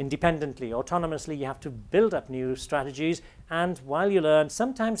 independently, autonomously. You have to build up new strategies, and while you learn,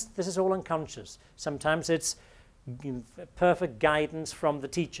 sometimes this is all unconscious. Sometimes it's perfect guidance from the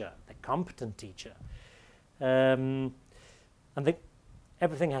teacher, the competent teacher. And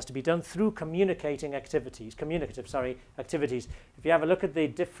everything has to be done through communicative activities. If you have a look at the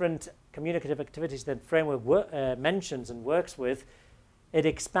different communicative activities that framework mentions and works with, it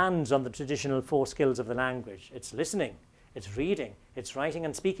expands on the traditional 4 skills of the language. It's listening, it's reading, it's writing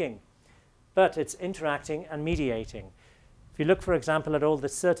and speaking, but it's interacting and mediating. If you look, for example, at all the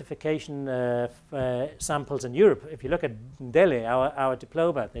certification samples in Europe, if you look at DELE, our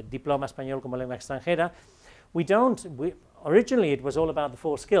diploma, the Diploma Español como Lengua Extranjera, originally it was all about the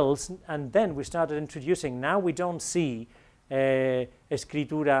 4 skills, and then we started introducing, now we don't see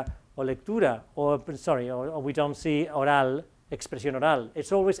escritura o lectura, or we don't see oral, expresión oral.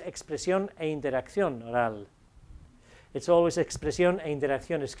 It's always expresión e interacción oral. It's always expresión e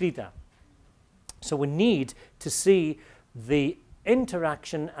interacción escrita. So we need to see the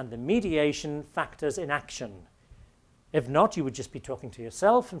interaction and the mediation factors in action. If not, you would just be talking to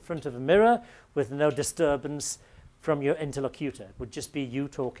yourself in front of a mirror with no disturbance from your interlocutor. It would just be you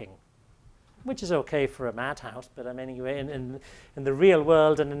talking, which is okay for a madhouse, but I mean, anyway, in the real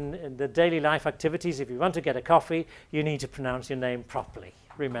world and in the daily life activities, if you want to get a coffee, you need to pronounce your name properly,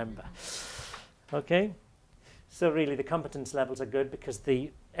 remember. Okay? So really the competence levels are good because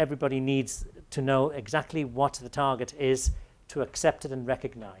everybody needs to know exactly what the target is to accept it and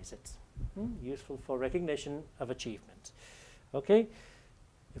recognize it. Useful for recognition of achievement. Okay?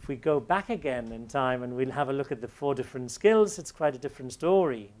 If we go back again in time and we'll have a look at the 4 different skills, it's quite a different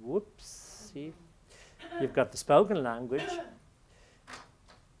story. Whoops. See? You've got the spoken language.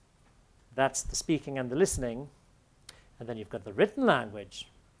 That's the speaking and the listening. And then you've got the written language,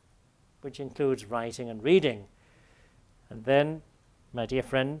 which includes writing and reading. And then, my dear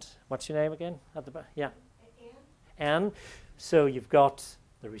friend, what's your name again? At the back? Yeah. Anne. So you've got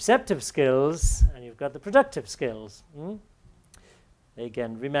the receptive skills and you've got the productive skills.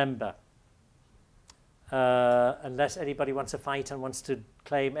 Again, remember, unless anybody wants to fight and wants to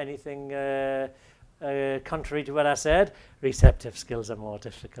claim anything contrary to what I said, receptive skills are more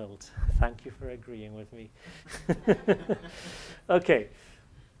difficult. Thank you for agreeing with me. Okay.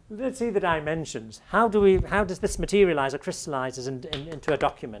 Let's see the dimensions. How does this materialize or crystallizes into a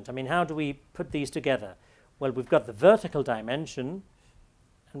document? I mean, how do we put these together? Well, we've got the vertical dimension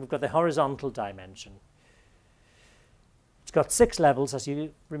and we've got the horizontal dimension. It's got 6 levels, as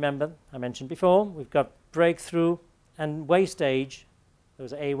you remember, I mentioned before. We've got breakthrough and way stage.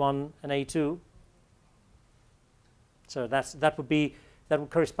 Those are A1 and A2. So that would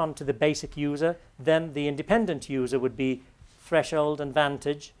correspond to the basic user. Then the independent user would be threshold and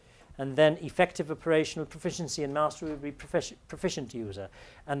vantage. And then effective operational proficiency and mastery would be proficient user.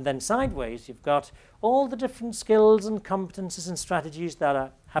 And then sideways, you've got all the different skills and competences and strategies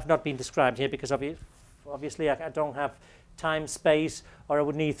that have not been described here because obviously I don't have time, space, or I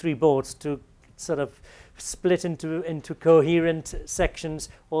would need 3 boards to sort of split into coherent sections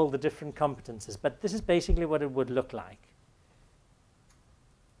all the different competences. But this is basically what it would look like.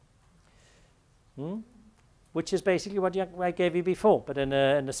 Which is basically what I gave you before, but in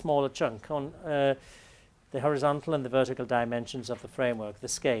a smaller chunk on the horizontal and the vertical dimensions of the framework, the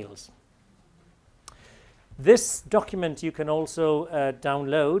scales. This document you can also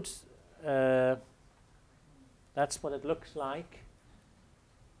download. That's what it looks like.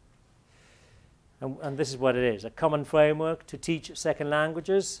 And this is what it is, a common framework to teach 2nd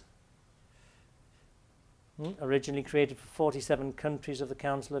languages. Originally created for 47 countries of the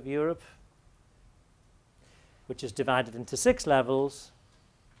Council of Europe, which is divided into 6 levels,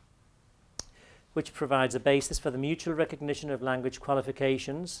 which provides a basis for the mutual recognition of language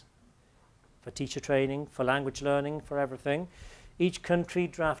qualifications, for teacher training, for language learning, for everything. Each country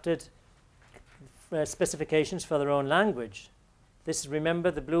drafted specifications for their own language. This,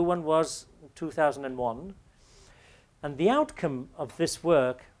 remember, the blue one was 2001. And the outcome of this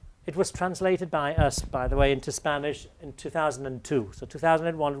work, it was translated by us, by the way, into Spanish in 2002. So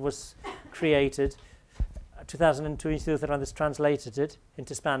 2001 it was created. 2002 Instituto Cervantes translated it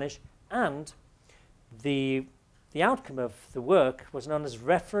into Spanish, and the outcome of the work was known as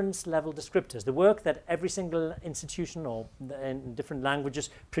reference level descriptors, the work that every single institution or in different languages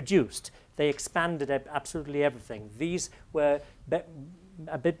produced. They expanded absolutely everything. These were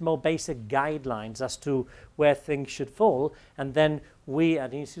a bit more basic guidelines as to where things should fall, and then we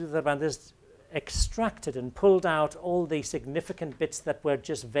at Instituto Cervantes extracted and pulled out all the significant bits that were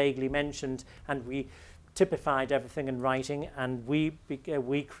just vaguely mentioned, and we typified everything in writing, and we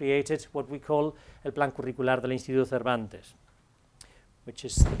created what we call el plan curricular del Instituto Cervantes, which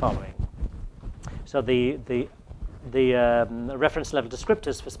is the following. So the reference level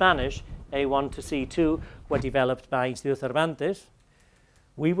descriptors for Spanish, A1 to C2, were developed by Instituto Cervantes.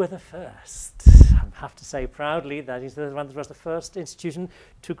 We were the first. I'm have to say proudly that Cervantes was the first institution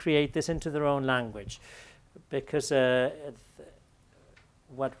to create this into their own language, because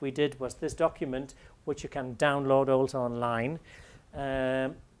what we did was this document, which you can download also online.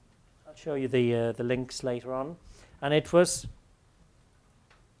 I'll show you the links later on, and it was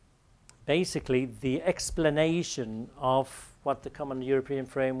basically the explanation of what the Common European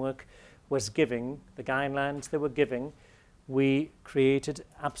Framework was giving, the guidelines they were giving. We created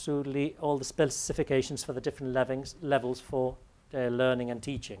absolutely all the specifications for the different levels for learning and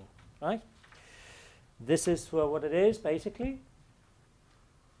teaching, right? This is what it is, basically.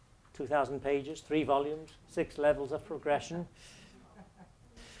 2,000 pages, 3 volumes, 6 levels of progression.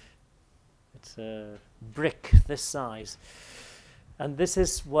 It's a brick this size. And this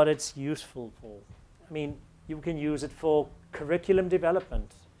is what it's useful for. I mean, you can use it for curriculum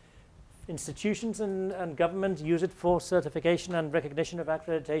development. Institutions and government use it for certification and recognition of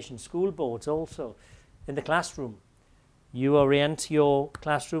accreditation. School boards also. In the classroom, you orient your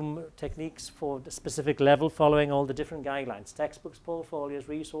classroom techniques for the specific level following all the different guidelines. Textbooks, portfolios,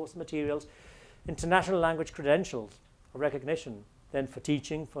 resource materials, international language credentials or recognition, then for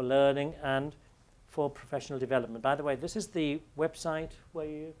teaching, for learning, and for professional development. By the way, this is the website where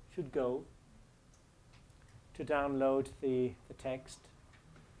you should go to download the text.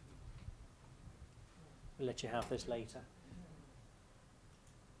 We'll let you have this later.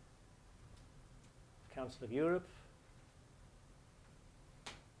 Council of Europe.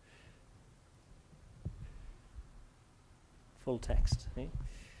 Full text. Eh?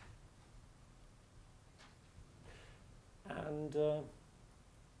 And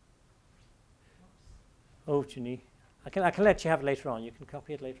Ginny, I can let you have it later on. You can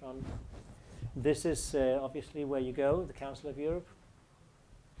copy it later on. This is obviously where you go, the Council of Europe.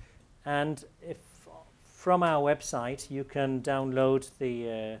 And if from our website you can download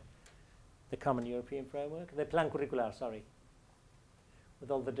the Common European Framework, the Plan Curricular, sorry, with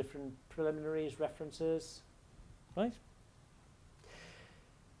all the different preliminaries, references, right?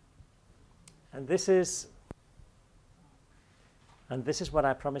 And this is what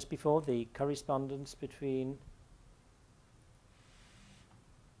I promised before, the correspondence between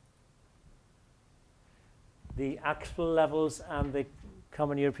the actual levels and the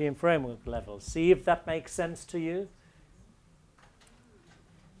Common European Framework levels. See if that makes sense to you.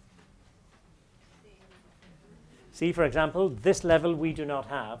 See, for example, this level we do not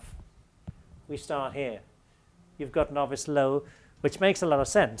have. We start here. You've got novice low, which makes a lot of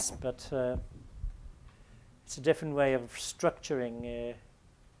sense, but it's a different way of structuring.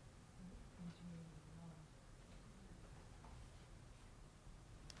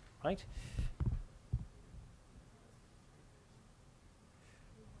 Right?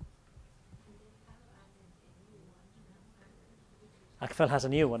 ACFL has a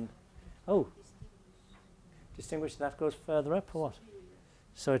new one. Oh. Distinguished, that goes further up or what?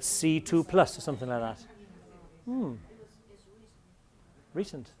 So it's C2 plus or something like that.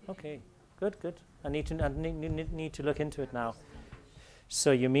 Recent. Okay. Good, good. I need to look into it now.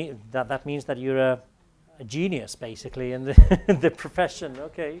 So you mean that means that you're a genius basically in the in the profession.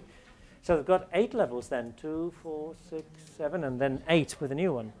 Okay. So they've got 8 levels then, 2, 4, 6, 7, and then 8 with a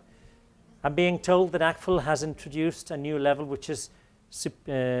new one. I'm being told that ACFL has introduced a new level which is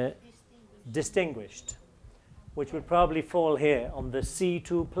distinguished, which would probably fall here on the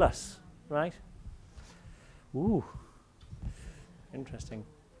C2 plus, right? Ooh, interesting.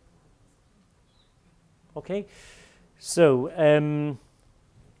 Okay, so I'm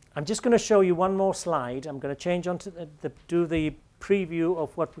just going to show you one more slide. I'm going to change on to do the preview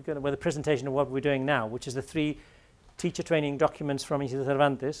of what we're going to, well, the presentation of what we're doing now, which is the 3 teacher training documents from Instituto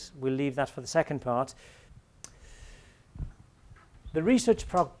Cervantes. We'll leave that for the second part. The research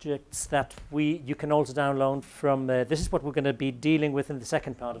projects that you can also download from this is what we're going to be dealing with in the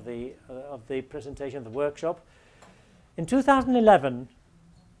second part of the presentation of the workshop. In 2011,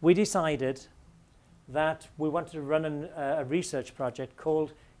 we decided that we wanted to run a research project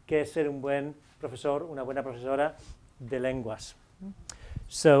called ¿Qué es ser un buen profesor, una buena profesora de lenguas?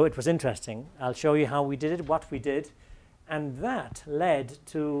 So it was interesting. I'll show you how we did it, what we did, and that led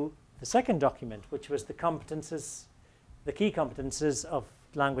to the second document, which was the competences, the key competences of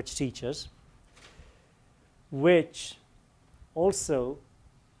language teachers, which also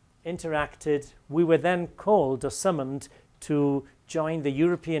interacted. We were then called or summoned to join the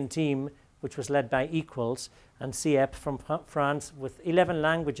European team, which was led by Equals and CEP from France, with 11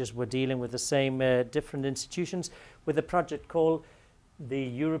 languages. We're dealing with the same different institutions with a project called the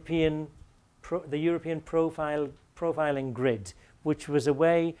European Profiling Grid, which was a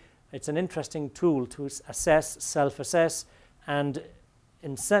way, it's an interesting tool to assess, self-assess, and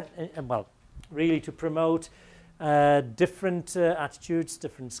really to promote different attitudes,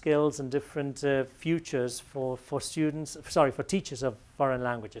 different skills, and different futures for teachers of foreign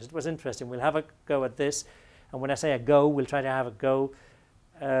languages. It was interesting. We'll have a go at this, and when I say a go, we'll try to have a go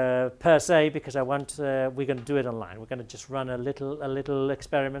per se, because I want we're going to do it online. We're going to just run a little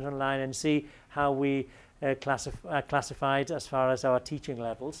experiment online and see how we classified as far as our teaching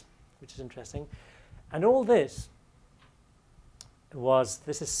levels, which is interesting. And all this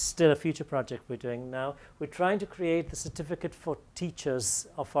is still a future project we're doing now. We're trying to create the certificate for teachers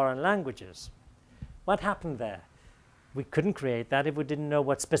of foreign languages. What happened there? We couldn't create that if we didn't know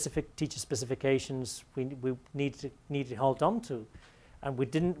what specific teacher specifications we needed to hold on to. And we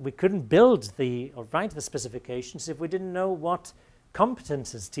couldn't build or write the specifications if we didn't know what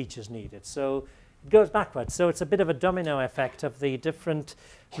competences teachers needed. So it goes backwards. So it's a bit of a domino effect of the different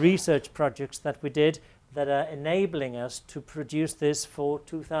research projects that we did that are enabling us to produce this for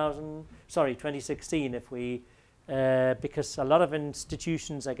 2016 because a lot of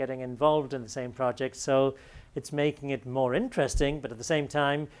institutions are getting involved in the same project, so it's making it more interesting, but at the same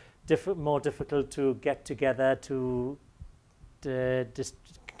time more difficult to get together to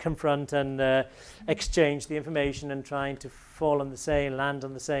confront and exchange the information and trying to land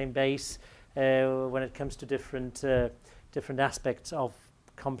on the same base when it comes to different aspects of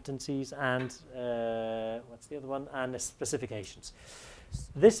competencies and what's the other one? And the specifications.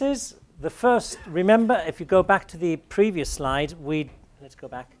 This is the first. Remember, if you go back to the previous slide, let's go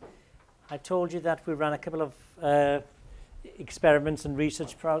back. I told you that we ran a couple of experiments and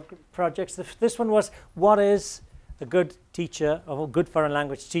research projects. This one was, what is a good teacher or a good foreign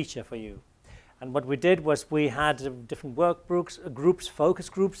language teacher for you? And what we did was we had different work groups, focus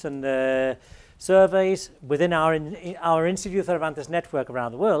groups, and surveys within our Instituto Cervantes network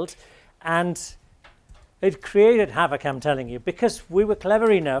around the world, and it created havoc, I'm telling you, because we were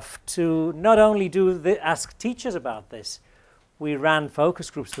clever enough to not only ask teachers about this. We ran focus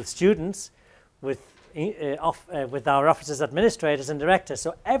groups with students, with our officers, administrators, and directors.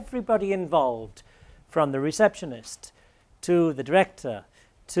 So everybody involved, from the receptionist to the director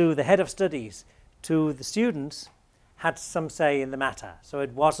to the head of studies to the students, had some say in the matter. So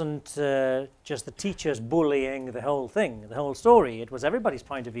it wasn't just the teachers bullying the whole thing, the whole story. It was everybody's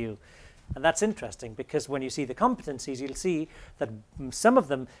point of view. And that's interesting, because when you see the competencies, you'll see that some of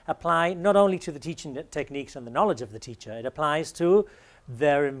them apply not only to the teaching techniques and the knowledge of the teacher, it applies to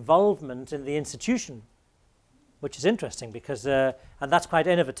their involvement in the institution, which is interesting, because and that's quite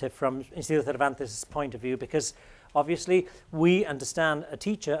innovative from Instituto Cervantes' point of view, because obviously we understand a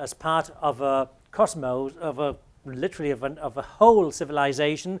teacher as part of a cosmos, literally of a whole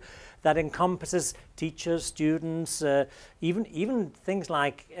civilization that encompasses teachers, students, even things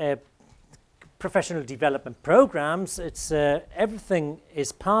like professional development programs. It's everything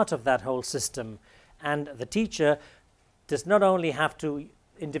is part of that whole system, and the teacher does not only have to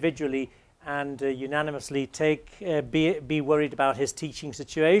individually and unanimously be worried about his teaching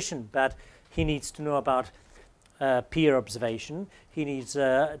situation, but he needs to know about peer observation. He needs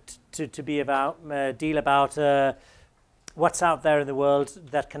to deal about what's out there in the world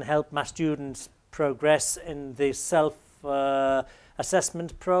that can help my students progress in the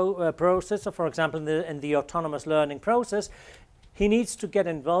self-assessment process, or for example in the autonomous learning process. He needs to get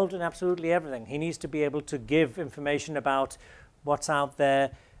involved in absolutely everything. He needs to be able to give information about what's out there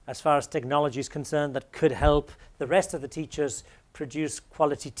as far as technology is concerned that could help the rest of the teachers produce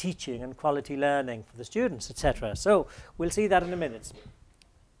quality teaching and quality learning for the students, etc. So we'll see that in a minute.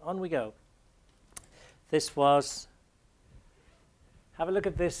 On we go. This was, have a look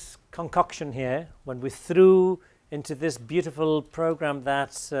at this concoction here when we threw into this beautiful program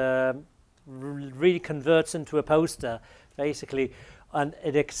that really converts into a poster, basically, and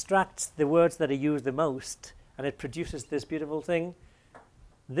it extracts the words that are used the most, and it produces this beautiful thing.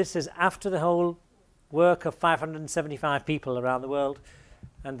 This is after the whole work of 575 people around the world,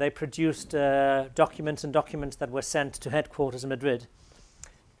 and they produced documents that were sent to headquarters in Madrid.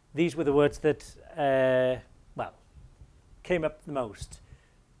 These were the words that, came up the most.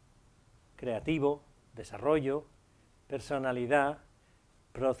 Creativo, desarrollo, personalidad,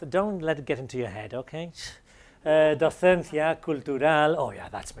 don't let it get into your head, okay? Docencia, cultural, oh yeah,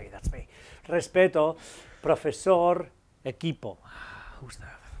 that's me. Respeto, profesor, equipo. Who's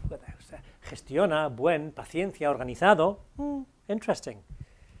there? Gestiona, buen, paciencia, organizado. Interesting.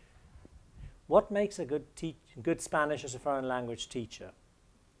 What makes a good Spanish as a foreign language teacher?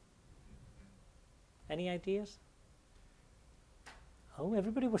 Any ideas? Oh,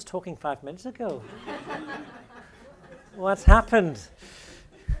 everybody was talking 5 minutes ago. What's happened?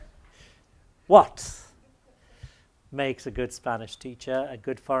 What? makes a good Spanish teacher, a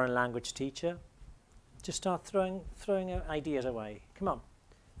good foreign language teacher? Just start throwing ideas away. Come on.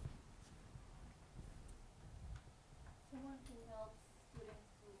 Someone who helps students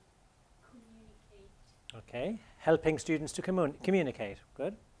to communicate. Okay, helping students to communicate.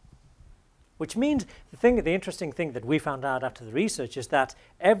 Good. Which means the interesting thing that we found out after the research is that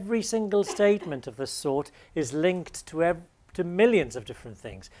every single statement of this sort is linked to millions of different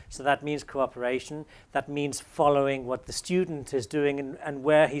things. So that means cooperation, that means following what the student is doing and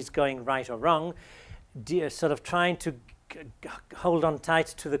where he's going right or wrong, sort of trying to hold on tight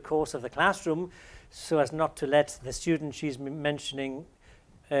to the course of the classroom so as not to let the student she's mentioning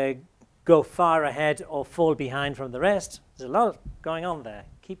go far ahead or fall behind from the rest. There's a lot going on there.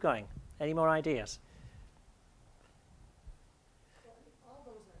 Keep going. Any more ideas? Well, all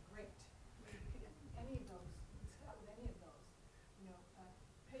those are great. Any of those, start with any of those. You know,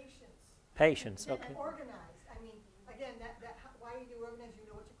 patience. Patience, And okay. organized. I mean, again, why you organize, you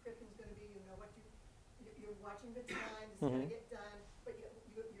know what your curriculum's going to be, you know what you're watching the time, it's going to get done, but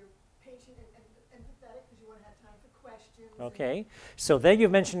you're patient and empathetic because you want to have time for questions. Okay, so there you're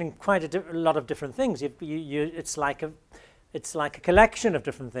mentioning quite a lot of different things. It's like a collection of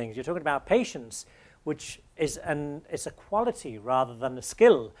different things. You're talking about patience, which is it's a quality rather than a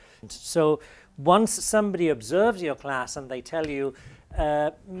skill. So once somebody observes your class and they tell you,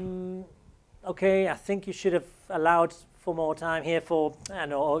 okay, I think you should have allowed for more time here for,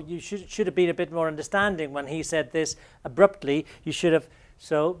 or you should have been a bit more understanding when he said this abruptly. You should have.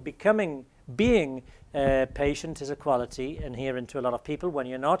 So being patient is a quality inherent to a lot of people. When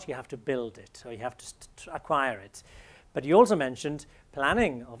you're not, you have to build it, or you have to acquire it. But you also mentioned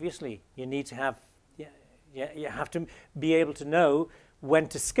planning. Obviously, you need to have, you have to be able to know when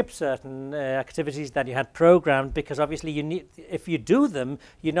to skip certain activities that you had programmed, because obviously you need. If you do them,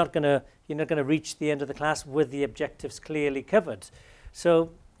 you're not gonna reach the end of the class with the objectives clearly covered.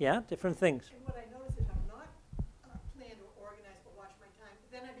 So yeah, different things. And what I notice is I'm not planned or organized, but watch my time.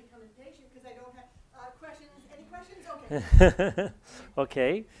 Then I become impatient because I don't have questions. Any questions? Okay.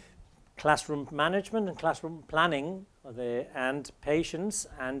 Okay. Classroom management and classroom planning and patience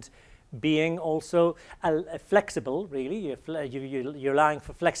and being also flexible, really. You're allowing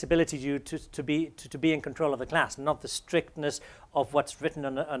for flexibility to be in control of the class, not the strictness of what's written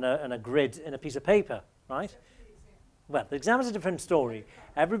on a grid in a piece of paper, right? Well, the exam is a different story.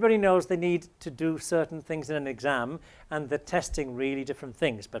 Everybody knows they need to do certain things in an exam, and they're testing really different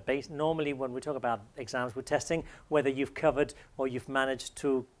things. But normally when we talk about exams, we're testing whether you've covered or you've managed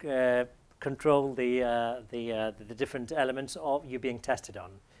to control the different elements of you being tested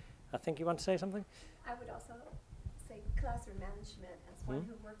on. I think you want to say something? I would also say classroom management as one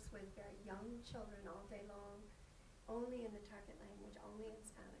who works with very young children all day long, only in the target language, only in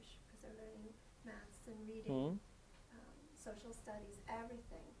Spanish, because they're learning maths and reading, social studies,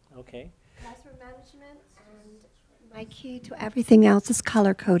 everything. Okay. Classroom management, and my key to everything else is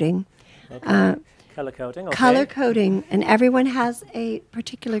color coding. Okay. Color coding, okay. Color coding, and everyone has a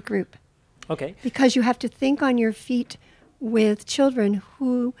particular group. Okay. Because you have to think on your feet with children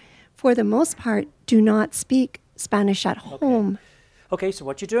who, for the most part, do not speak Spanish at home. Okay, so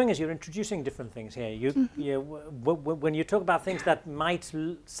what you're doing is you're introducing different things here. When you talk about things that might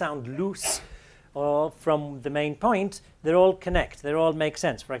sound loose or from the main point, they all connect. They all make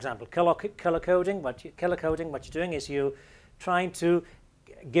sense. For example, color coding. What you're doing is you're trying to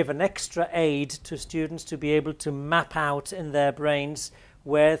give an extra aid to students to be able to map out in their brains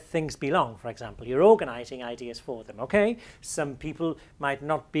where things belong. For example, you're organizing ideas for them, okay? Some people might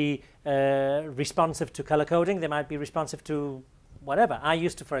not be responsive to color coding. They might be responsive to whatever. I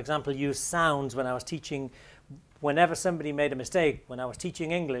used to, for example, use sounds when I was teaching. Whenever somebody made a mistake, when I was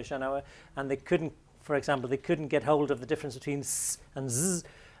teaching English and they couldn't, for example, they couldn't get hold of the difference between s and z,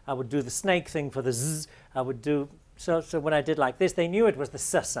 I would do the snake thing for the z. I would do, so when I did like this, they knew it was the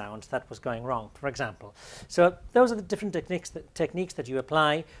s sound that was going wrong, for example. So those are the different techniques that you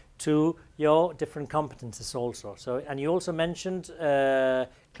apply to your different competences also. So, and you also mentioned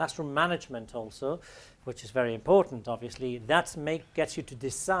classroom management also, which is very important, obviously. That gets you to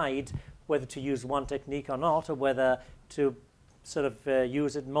decide whether to use one technique or not, or whether to sort of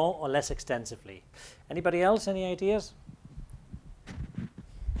use it more or less extensively. Anybody else? Any ideas?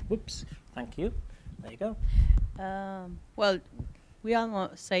 Whoops. Thank you. There you go. Well, we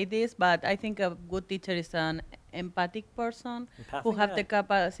almost say this, but I think a good teacher is an empathic person who have the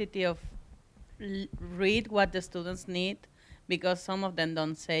capacity of read what the students need, because some of them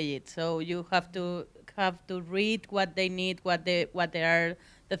don't say it. So you have to read what they need, what they are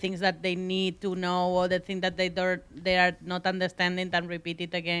the things that they need to know, or the thing that they are not understanding, then repeat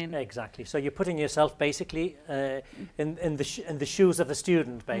it again. Exactly. So you're putting yourself basically in the shoes of the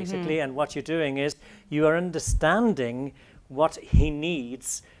student, basically, and what you're doing is you are understanding what he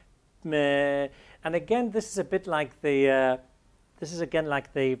needs. And again, this is a bit like the. This is again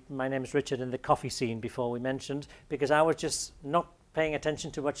like my name is Richard in the coffee scene before we mentioned, because I was just not paying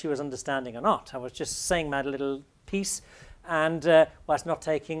attention to what she was understanding or not. I was just saying my little piece, and was not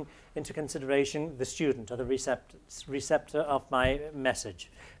taking into consideration the student or the receptor of my message.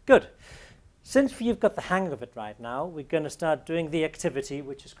 Good. Since you've got the hang of it right now, we're going to start doing the activity,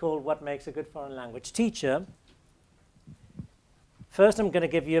 which is called What Makes a Good Foreign Language Teacher. First, I'm going to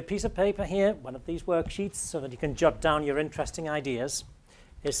give you a piece of paper here, one of these worksheets, so that you can jot down your interesting ideas.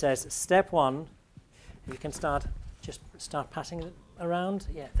 It says, step 1, you can start passing it around.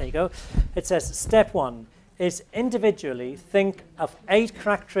 Yeah, there you go. It says, step 1 is individually think of 8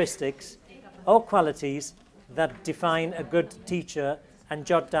 characteristics or qualities that define a good teacher and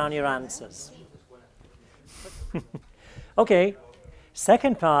jot down your answers. Okay,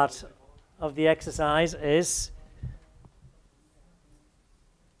 second part of the exercise is,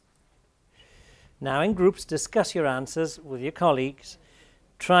 now in groups, discuss your answers with your colleagues.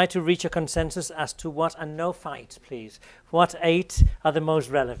 Try to reach a consensus as to what, and no fight, please, what 8 are the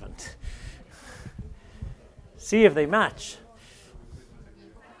most relevant. See if they match.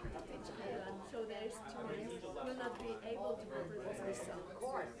 So there's will not be able to reproduce this song.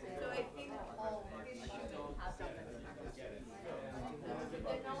 So I think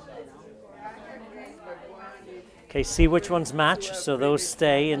Okay, see which ones match, so those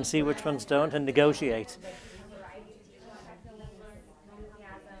stay, and see which ones don't, and negotiate.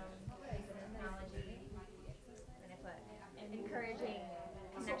 Encouraging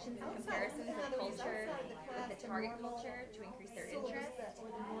connections and comparisons of culture with the target culture to increase their interest,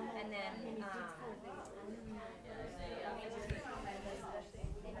 and then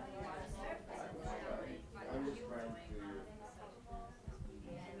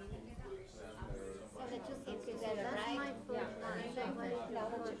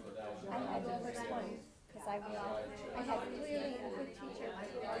I had the first one because I had really a good teacher.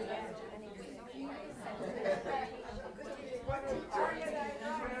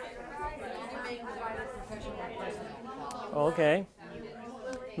 Okay.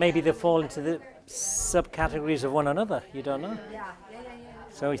 Maybe they fall into the subcategories of one another. You don't know.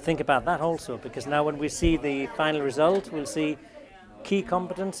 So you think about that also, because now when we see the final result, we'll see key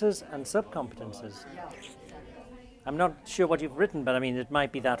competences and subcompetences. I'm not sure what you've written, but I mean, it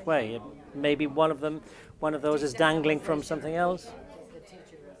might be that way. Maybe one of those is dangling from something else.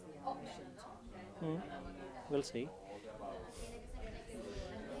 We'll see. You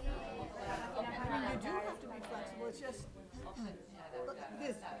do have to be flexible. It's just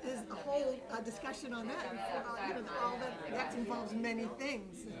there's a whole discussion on that. Even all that involves many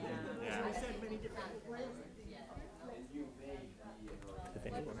things. As we said, many different ways.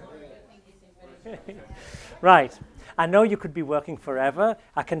 Right. I know you could be working forever.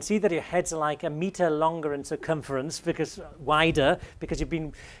 I can see that your heads are like 1 meter longer in circumference, wider, because you've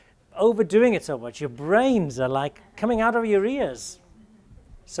been overdoing it so much. Your brains are like coming out of your ears.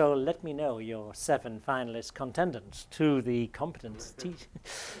 So let me know your 7 finalist contenders to the competence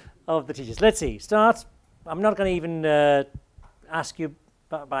of the teachers. Let's see. Start. I'm not going to even ask you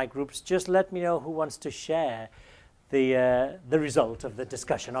by groups. Just let me know who wants to share the result of the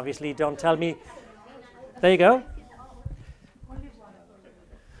discussion. Obviously, don't tell me. There you go.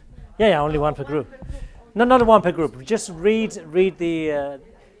 Yeah, only one per group. No, not one per group. Just read the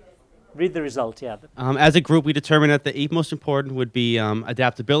result. Yeah. As a group, we determined that the 8 most important would be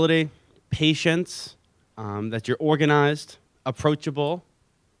adaptability, patience, that you're organized, approachable,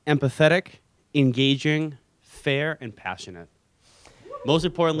 empathetic, engaging, fair, and passionate. Most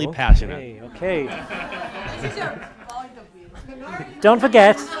importantly, passionate. Okay. Don't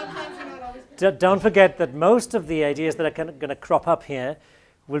forget that most of the ideas that are going to crop up here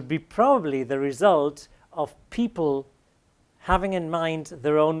will be probably the result of people having in mind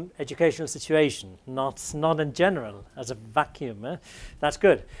their own educational situation, not in general, as a vacuum. That's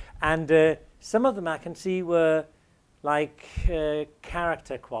good. And some of them I can see were like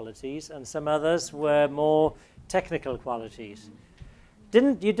character qualities, and some others were more technical qualities. I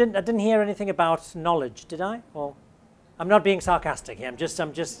didn't hear anything about knowledge, did I? Or I'm not being sarcastic here. I'm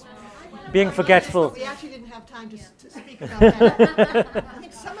just being forgetful. We actually didn't have time to speak about that. I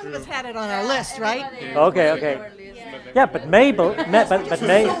think some of us had it on our list, right? Okay. Yeah, but Mabel, but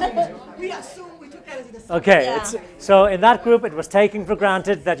Mabel. We assumed we took that as an assumption. Okay, Yeah. so in that group it was taken for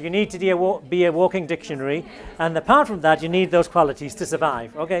granted that you need to be a walking dictionary, and apart from that you need those qualities to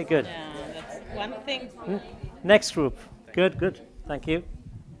survive. Okay, good. Yeah, that's one thing. Next group. Good, good. Thank you.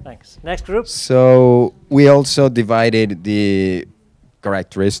 Thanks. Next group. So we also divided the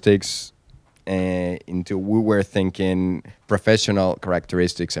characteristics into, we were thinking professional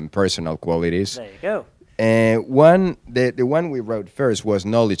characteristics and personal qualities. There you go. The one we wrote first was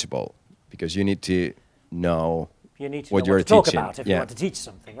knowledgeable, because you need to know You need to what know you're what to talk teaching. about if you want to teach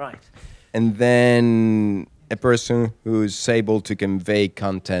something, right? And then a person who's able to convey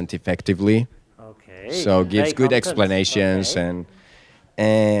content effectively. Okay. So gives Very good competent. explanations Okay.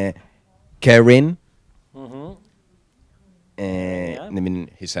 and caring. Mhm. I mean,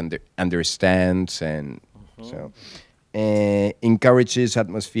 understands and so encourages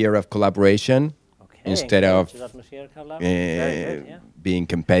atmosphere of collaboration instead of encourages atmosphere of collaboration. Very good, yeah. being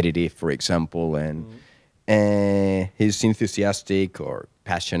competitive, for example. And he's enthusiastic or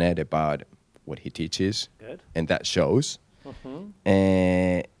passionate about what he teaches, Good. and that shows. Mhm.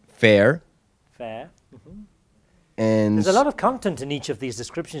 Fair. Fair. Mhm. And There's a lot of content in each of these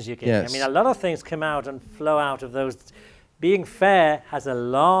descriptions you're giving. I Yes. mean, a lot of things come out and flow out of those. Being fair has a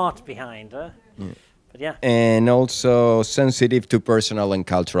lot behind her. But yeah. And also sensitive to personal and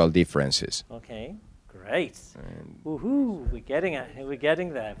cultural differences. Okay. Great. Woohoo! We're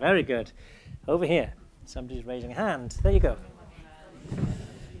getting there. Very good. Over here. Somebody's raising a hand. There you go.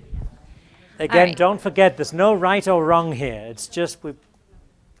 Again, right. don't forget, there's no right or wrong here. It's just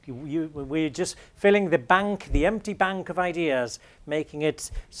we're just filling the empty bank of ideas, making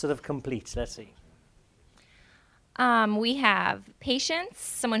it sort of complete. Let's see. We have patience,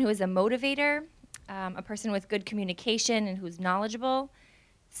 someone who is a motivator, a person with good communication and who's knowledgeable,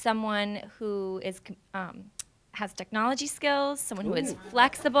 someone who is has technology skills, someone who is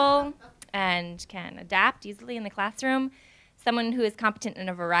flexible and can adapt easily in the classroom, someone who is competent in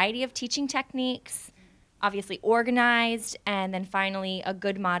a variety of teaching techniques, obviously organized, and then finally a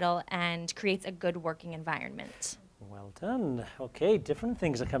good model and creates a good working environment. Well done. Okay, different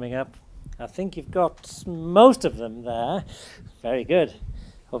things are coming up. I think you've got most of them there. Very good.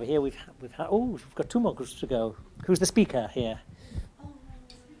 Over here we've got two more groups to go. Who's the speaker here?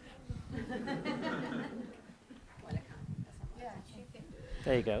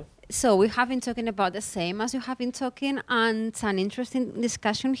 There you go. So we have been talking about the same as you have been talking, and an interesting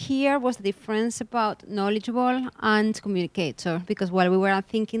discussion here was the difference about knowledgeable and communicator, because we were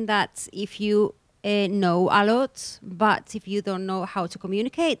thinking that if you know a lot, but if you don't know how to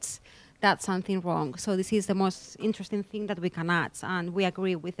communicate, that's something wrong. So this is the most interesting thing that we can add, and we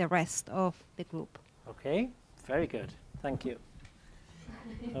agree with the rest of the group. Okay, very good. Thank you.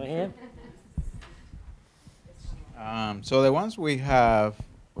 Over here. So the ones we have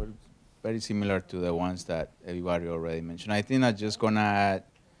were very similar to the ones that everybody already mentioned. I think I'm just going to add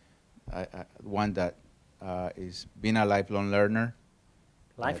one that is being a lifelong learner.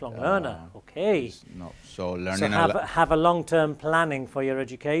 Lifelong learner, okay. So learning So have a long-term planning for your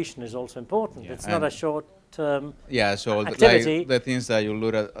education is also important. Yeah, it's not a short-term so activity. like the things that you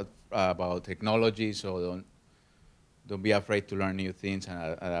look at about technology, so don't be afraid to learn new things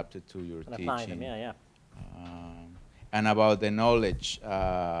and adapt it to your teaching. Apply them, yeah. And about the knowledge,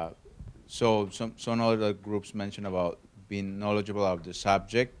 so some other groups mentioned about being knowledgeable of the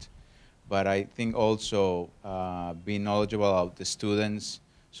subject, but I think also being knowledgeable about the students,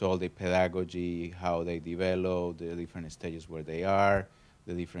 so all the pedagogy, how they develop, the different stages where they are,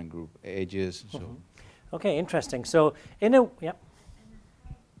 the different group ages. So. Okay, interesting. So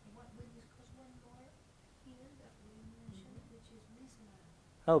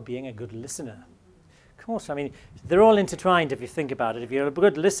Oh, being a good listener. Of course, I mean, they're all intertwined if you think about it. If you're a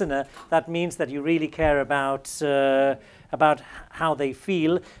good listener, that means that you really care about how they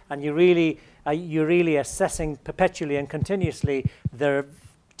feel, and you're really assessing perpetually and continuously their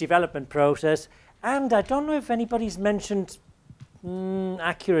development process. And I don't know if anybody's mentioned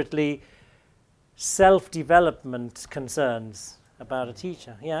accurately self-development concerns about a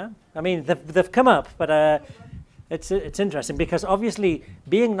teacher. Yeah, I mean they've come up, but it's interesting because obviously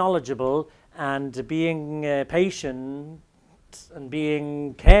being knowledgeable and being patient and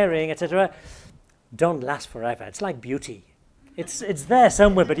being caring, etc., don't last forever. It's like beauty. It's there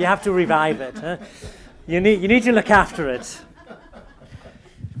somewhere, but you have to revive it. Huh? You need to look after it.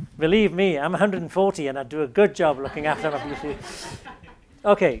 Believe me, I'm 140 and I do a good job looking after my beauty.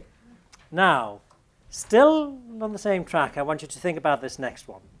 Okay, now, still on the same track, I want you to think about this next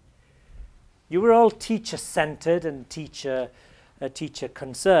one. You were all teacher-centered and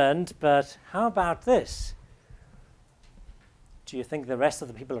teacher-concerned, but how about this? do you think the rest of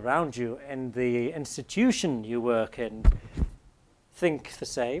the people around you in the institution you work in think the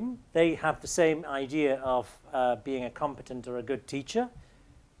same? They have the same idea of being a competent or a good teacher?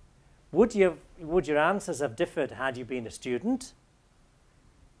 Would your answers have differed had you been a student?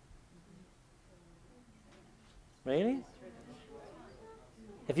 Really?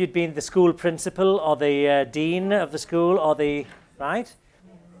 If you'd been the school principal or the dean of the school or the, right?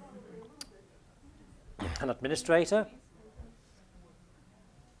 An administrator?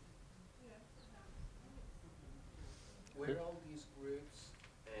 Were all these groups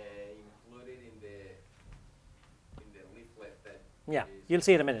included in the leaflet that? Yeah, you'll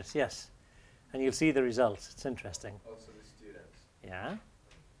see in a minute, yes. And you'll see the results. It's interesting. Also the students. Yeah.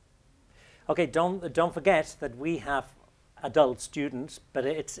 Okay, don't forget that we have adult students, but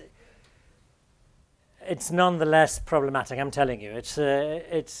it's nonetheless problematic. I'm telling you, it's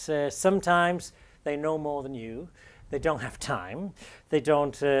sometimes they know more than you. They don't have time. They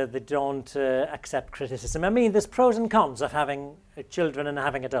don't accept criticism. I mean, there's pros and cons of having children and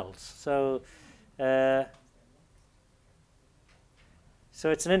having adults. So it's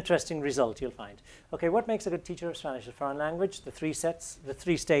an interesting result, you'll find. Okay, what makes a good teacher of Spanish as a foreign language? The three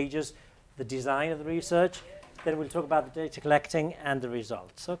stages, the design of the research. Then we'll talk about the data collecting and the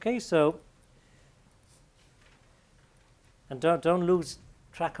results. Okay, so, and don't lose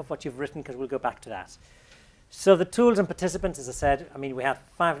track of what you've written, because we'll go back to that. So the tools and participants, as I said, I mean, we have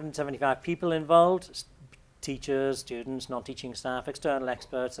 575 people involved, teachers, students, non-teaching staff, external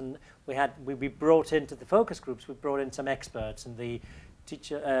experts, and we brought into the focus groups, we brought in some experts in the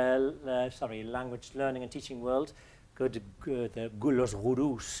language learning and teaching world. The Los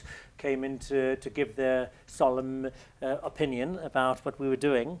Gurus came in to give their solemn opinion about what we were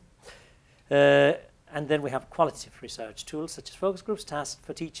doing. And then we have qualitative research tools such as focus groups, tasks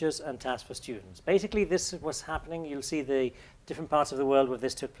for teachers, and tasks for students. Basically, this was happening. You'll see the different parts of the world where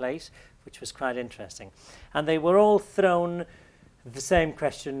this took place, which was quite interesting. And they were all thrown the same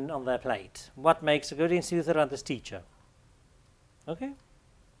question on their plate. What makes a good Instituto Cervantes teacher? Okay,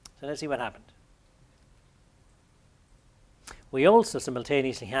 so let's see what happened. We also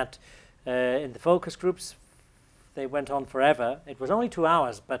simultaneously had, in the focus groups, they went on forever. It was only 2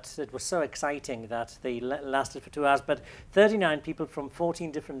 hours, but it was so exciting that they lasted for 2 hours. But 39 people from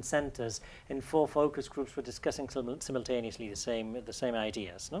 14 different centers in 4 focus groups were discussing simultaneously the same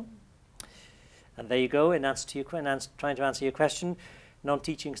ideas. No? And there you go, in answer to your trying to answer your question.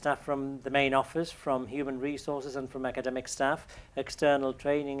 Non-teaching staff from the main office, from human resources and from academic staff, external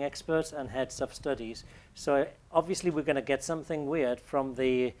training experts and heads of studies. So obviously we're going to get something weird from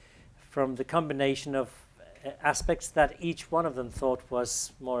the combination of aspects that each one of them thought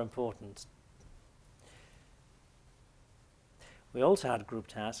was more important. We also had group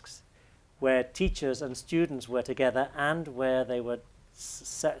tasks where teachers and students were together and where they were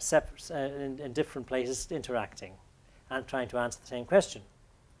in different places interacting and trying to answer the same question.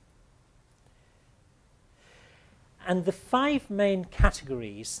 And the 5 main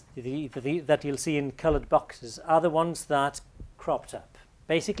categories that you'll see in colored boxes are the ones that cropped up.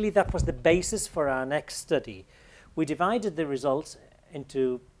 Basically, that was the basis for our next study. We divided the results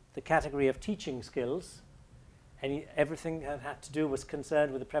into the category of teaching skills, and everything that had to do was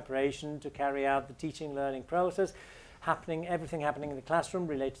concerned with the preparation to carry out the teaching learning process, everything happening in the classroom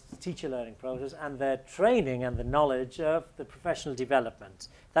related to the teacher learning process, and their training and the knowledge of the professional development.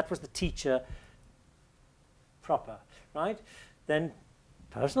 That was the teacher proper, right? Then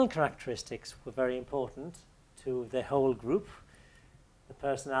personal characteristics were very important to the whole group. The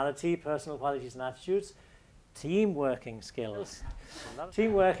personality, personal qualities and attitudes, team working skills.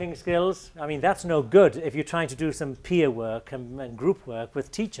 Team working skills, I mean, that's no good if you're trying to do some peer work and group work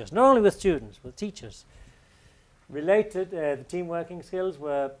with teachers, not only with students, with teachers. The team working skills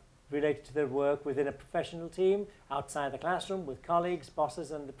were related to their work within a professional team, outside the classroom, with colleagues,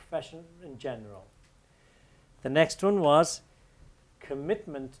 bosses, and the profession in general. The next one was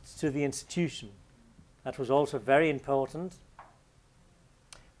commitment to the institution. That was also very important,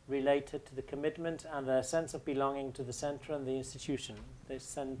 related to the commitment and the sense of belonging to the center and the institution, the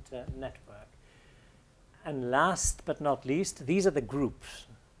center network. And last but not least, these are the groups.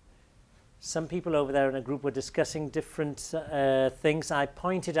 Some people over there in a group were discussing different things. I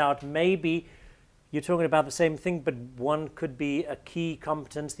pointed out maybe you're talking about the same thing, but one could be a key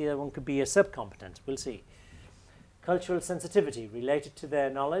competence, the other one could be a subcompetence. We'll see. Cultural sensitivity, related to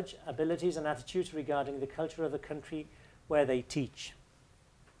their knowledge, abilities, and attitudes regarding the culture of the country where they teach.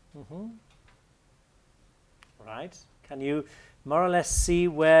 Right. Can you more or less see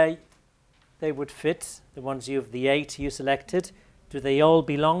where they would fit, the ones the 8 you selected? Do they all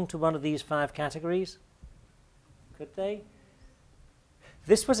belong to one of these 5 categories? Could they?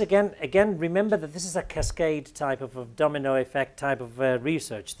 This was again, remember that this is a cascade type of domino effect type of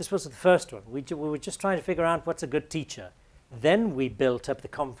research. This was the first one. We were just trying to figure out what's a good teacher. Then we built up the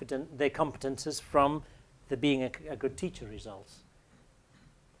competences from the being a good teacher results.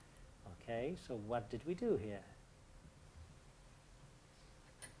 Okay, so what did we do here?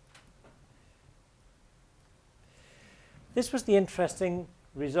 This was the interesting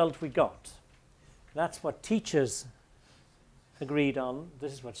result we got. That's what teachers agreed on.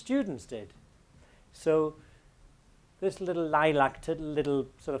 This is what students did. So this little lilacted, little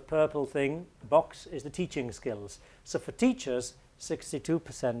sort of purple thing, box, is the teaching skills. So for teachers,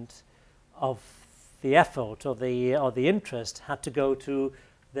 62% of the effort or the interest had to go to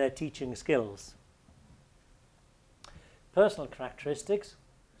their teaching skills. Personal characteristics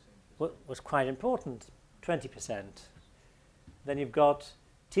was quite important, 20%. Then you've got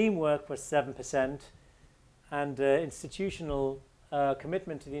teamwork was 7%, and institutional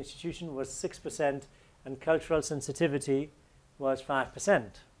commitment to the institution was 6%, and cultural sensitivity was 5%.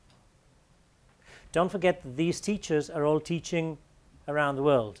 Don't forget that these teachers are all teaching around the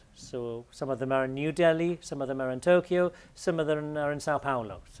world. So some of them are in New Delhi, some of them are in Tokyo, some of them are in Sao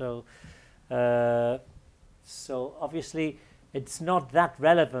Paulo. So, so obviously it's not that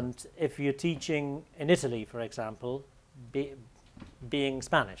relevant if you're teaching in Italy, for example, being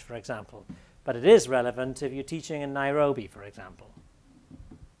Spanish, for example. But it is relevant if you're teaching in Nairobi, for example,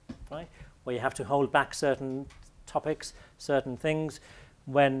 right? Where you have to hold back certain topics, certain things,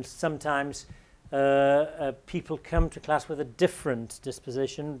 when sometimes people come to class with a different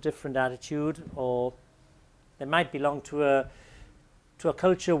disposition, different attitude, or they might belong to a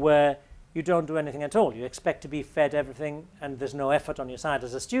culture where you don't do anything at all. You expect to be fed everything and there's no effort on your side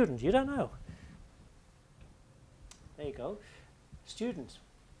as a student. You don't know. There you go. Students,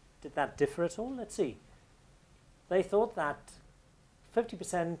 did that differ at all? Let's see. They thought that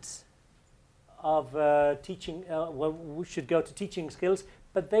 50% of teaching well, we should go to teaching skills,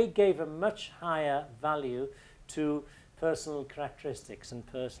 but they gave a much higher value to personal characteristics and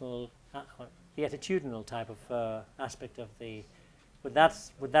personal, the attitudinal type of aspect of the. Would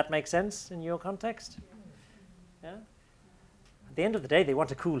that make sense in your context? Yeah. At the end of the day, they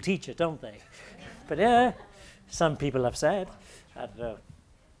want a cool teacher, don't they? But yeah, some people have said. I don't know.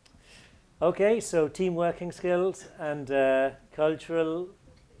 Okay, so team working skills and cultural.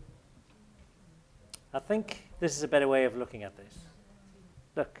 I think this is a better way of looking at this.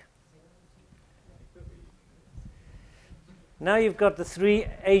 Look. Now you've got the three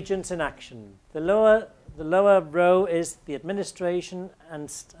agents in action. The lower row is the administration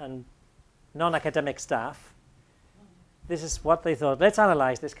and non-academic staff. This is what they thought. Let's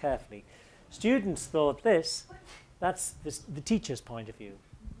analyze this carefully. Students thought this. That's the teacher's point of view.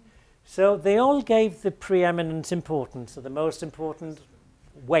 So they all gave the preeminent importance, or the most important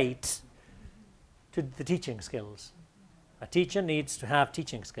weight, to the teaching skills. A teacher needs to have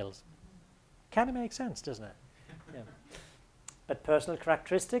teaching skills. Kind of makes sense, doesn't it? Yeah. But personal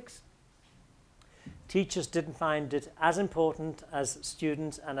characteristics, teachers didn't find it as important as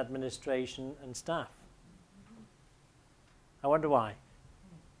students and administration and staff. I wonder why.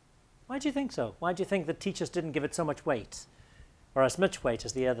 Why do you think so? Why do you think that teachers didn't give it so much weight, or as much weight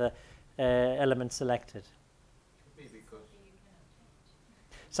as the other elements selected?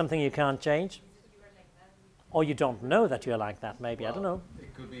 Something you can't change? Or you don't know that you're like that, maybe, well, I don't know.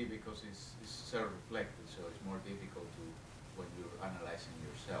 It could be because it's self-reflected, so it's more difficult to, when you're analyzing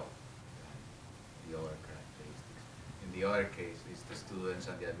yourself, the other characteristics. In the other case, it's the students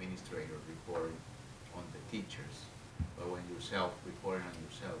and the administrator reporting on the teachers. But when you're self-reporting on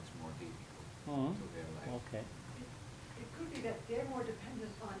yourself, it's more difficult to realize. Okay. It could be that they're more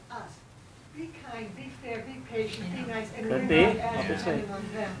dependent on us. Be kind, be fair, be patient, be nice, and we're not as dependent on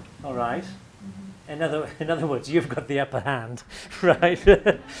them. All right. In other words, you've got the upper hand, right?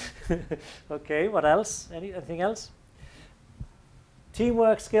 Okay, what else? Anything else?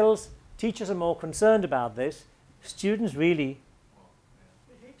 Teamwork skills. Teachers are more concerned about this. Students really.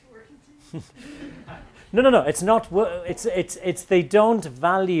 No. It's not. It's they don't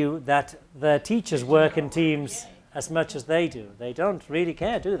value that the teachers work in teams as much as they do. They don't really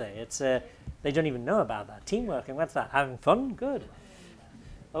care, do they? It's they don't even know about that. Teamwork, and what's that? Having fun? Good.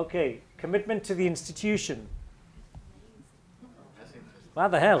 Okay, commitment to the institution. What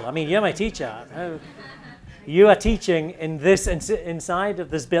the hell? I mean, you're my teacher. You are teaching in this inside of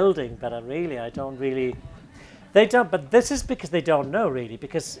this building, but I don't really. They don't. But this is because they don't know really.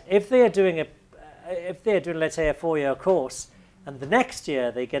 Because if they are doing let's say a 4-year course, and the next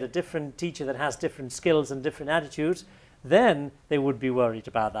year they get a different teacher that has different skills and different attitudes, then they would be worried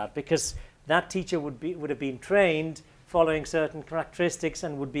about that, because that teacher would have been trained following certain characteristics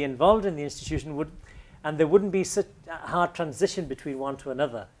and would be involved in the institution, and there wouldn't be such a hard transition between one to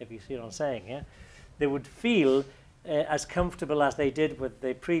another, if you see what I'm saying. Yeah? They would feel as comfortable as they did with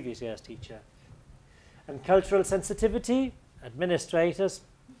the previous year's teacher. And cultural sensitivity, administrators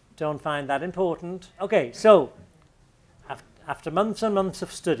don't find that important. Okay, so after months and months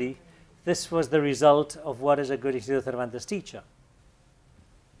of study, this was the result of what is a good Instituto Cervantes teacher.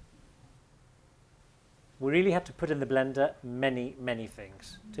 We really had to put in the blender many, many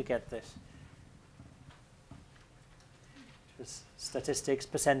things to get this. Just statistics,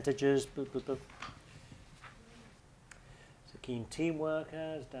 percentages, blah, blah, blah. So keen team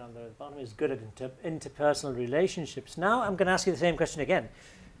workers, down there at the bottom, is good at interpersonal relationships. Now I'm going to ask you the same question again.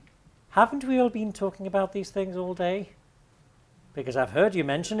 Haven't we all been talking about these things all day? Because I've heard you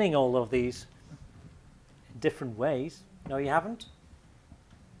mentioning all of these in different ways. No, you haven't?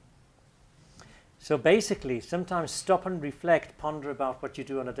 So basically, sometimes stop and reflect, ponder about what you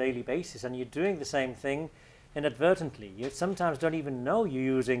do on a daily basis, and you're doing the same thing inadvertently. You sometimes don't even know you're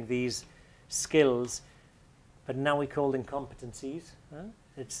using these skills, but now we call them competencies.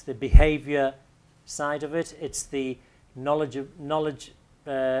 It's the behavior side of it. It's the knowledgeable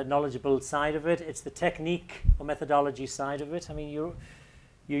side of it. It's the technique or methodology side of it. I mean, you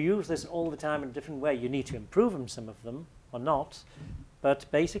use this all the time in a different way. You need to improve on some of them or not, but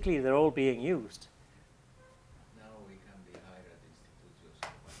basically they're all being used. Now we can be hired at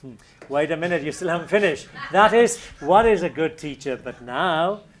institutos. Wait a minute, you still haven't finished. That is what is a good teacher, but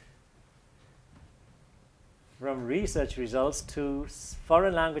now from research results to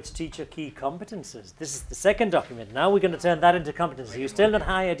foreign language teacher key competences. This is the second document. Now we're going to turn that into competences. You're still not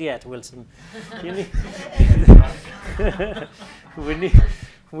hired yet, Wilson. You need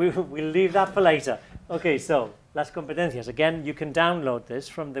we'll leave that for later. Okay, so las competencias. Again, you can download this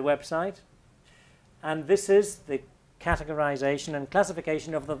from the website. And this is the categorization and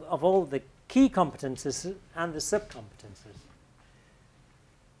classification of all the key competences and the sub-competences.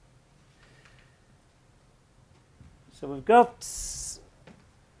 So we've got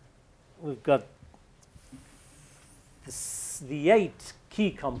the 8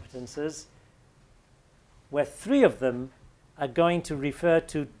 key competences, where 3 of them are going to refer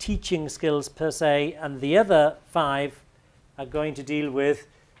to teaching skills per se, and the other 5 are going to deal with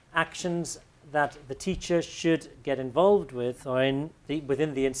actions that the teacher should get involved with or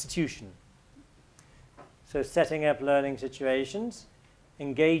within the institution. So setting up learning situations,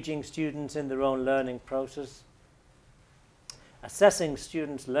 engaging students in their own learning process, assessing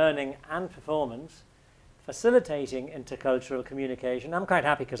students' learning and performance, facilitating intercultural communication. I'm quite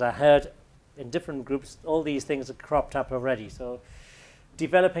happy because I heard in different groups all these things have cropped up already. So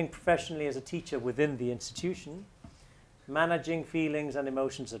developing professionally as a teacher within the institution, managing feelings and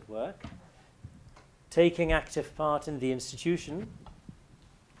emotions at work, taking active part in the institution,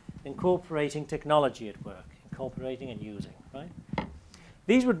 incorporating technology at work, incorporating and using, right?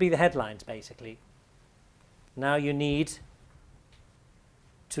 These would be the headlines, basically. Now you need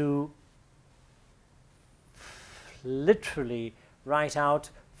to literally write out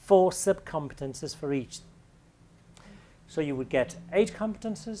 4 sub-competences for each. So you would get 8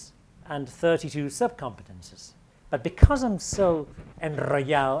 competences and 32 sub-competences. But because I'm so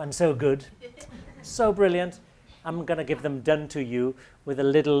enrollado and so good, so brilliant, I'm going to give them done to you with a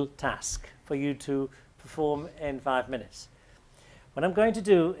little task for you to perform in 5 minutes. What I'm going to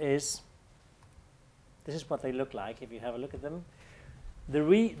do is, this is what they look like if you have a look at them. The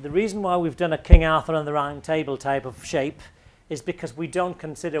reason why we've done a King Arthur on the round table type of shape is because we don't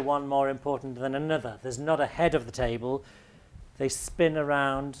consider one more important than another. There's not a head of the table. They spin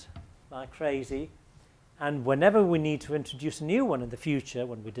around like crazy. And whenever we need to introduce a new one in the future,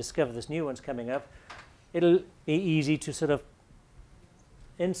 when we discover this new one's coming up, it'll be easy to sort of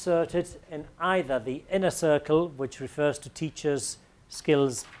insert it in either the inner circle, which refers to teachers'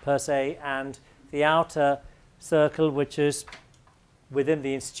 skills per se, and the outer circle, which is within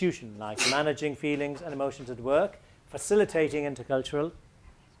the institution, like managing feelings and emotions at work, facilitating intercultural,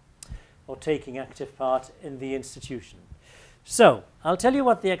 or taking active part in the institution. So, I'll tell you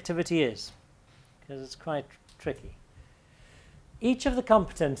what the activity is, because it's quite tricky. Each of the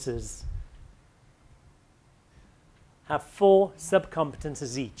competences have 4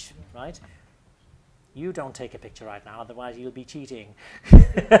 sub-competences each, right? You don't take a picture right now, otherwise you'll be cheating.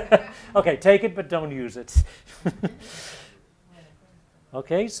 Okay, take it, but don't use it.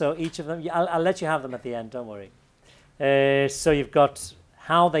 Okay, so each of them, I'll let you have them at the end, don't worry. So you've got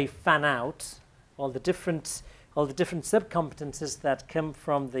how they fan out, all the different sub-competences that come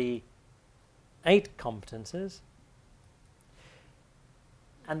from the 8 competences.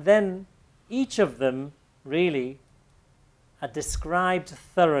 And then each of them really are described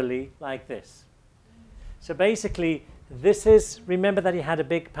thoroughly like this. So basically, this is, remember that he had a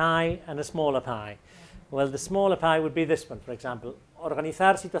big pie and a smaller pie. Well, the smaller pie would be this one, for example,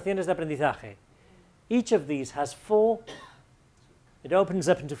 organizar situaciones de aprendizaje. Each of these has 4, it opens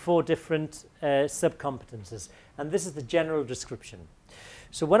up into 4 different sub-competences, and this is the general description.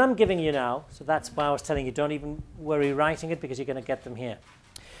 So what I'm giving you now, so that's why I was telling you, don't even worry writing it, because you're going to get them here.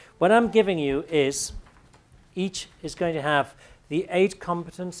 What I'm giving you is, each is going to have the 8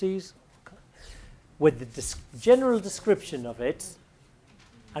 competencies with the general description of it,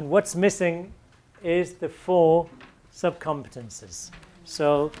 and what's missing is the 4 sub-competences.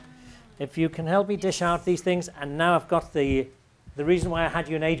 So if you can help me dish out these things, and now I've got the reason why I had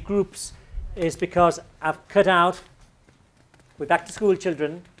you in 8 groups is because I've cut out, we're back to school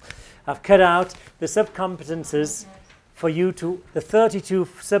children, I've cut out the sub-competences for you to, the 32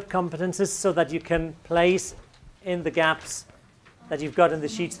 sub-competences, so that you can place in the gaps that you've got in the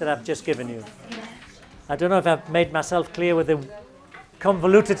sheets that I've just given you. I don't know if I've made myself clear with a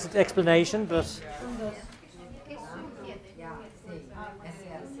convoluted explanation, but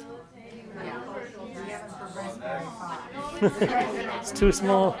it's too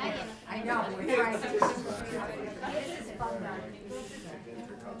small. I know, we're trying to.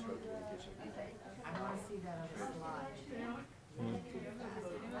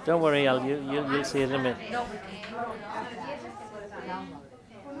 Don't worry, you'll see it in a minute.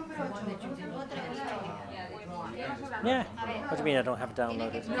 Yeah. What do you mean I don't have it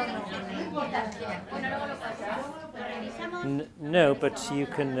downloaded? No, but you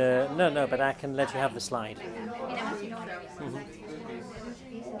can. No, but I can let you have the slide.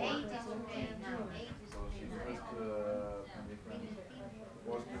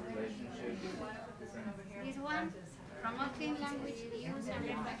 This one, promoting language use and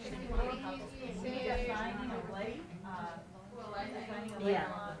reflection. Yeah.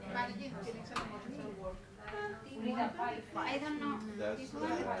 I don't know. This one,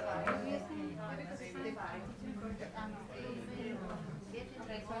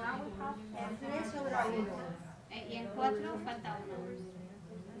 y en 4 falta 1.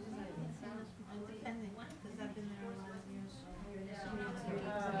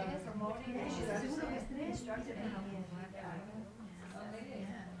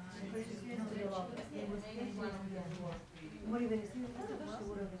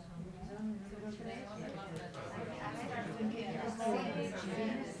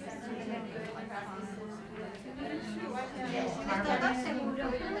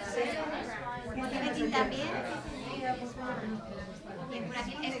 También. Y por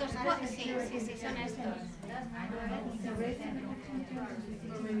aquí estos sí, son estos.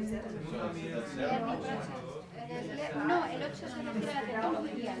 No, el 8 se refiere a la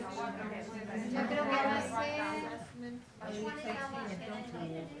tecnología. Yo creo que va a ser.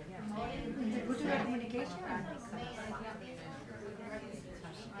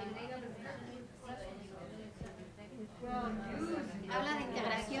 Habla de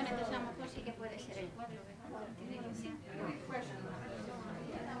integración, entonces a lo mejor sí que puede ser el 4.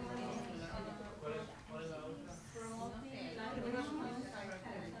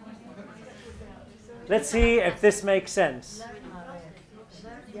 Let's see if this makes sense.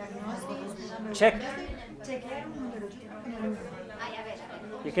 Check.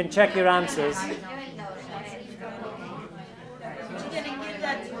 You can check your answers.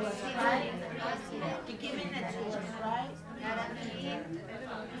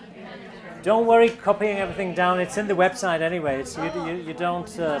 Don't worry copying everything down. It's in the website anyway. It's, you don't...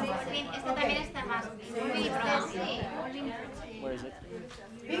 Where is it?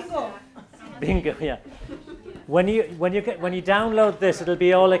 Bingo! Bingo, yeah. When you download this, it'll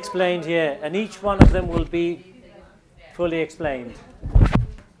be all explained here, and each one of them will be fully explained.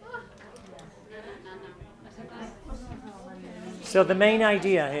 So the main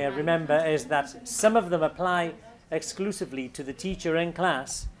idea here, remember, is that some of them apply exclusively to the teacher in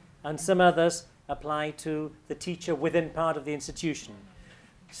class, and some others apply to the teacher within part of the institution.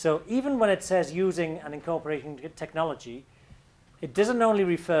 So even when it says using and incorporating technology, it doesn't only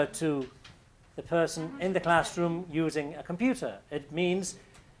refer to the person in the classroom using a computer. It means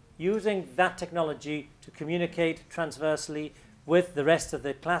using that technology to communicate transversely with the rest of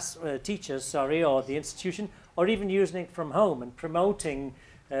the class teachers, or the institution, or even using it from home and promoting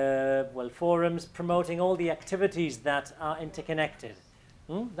forums, promoting all the activities that are interconnected.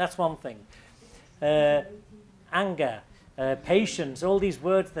 That's one thing. Anger, patience, all these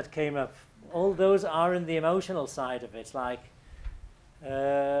words that came up, all those are in the emotional side of it, like,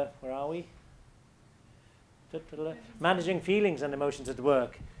 where are we? Managing feelings and emotions at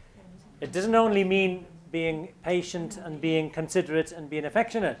work. It doesn't only mean being patient and being considerate and being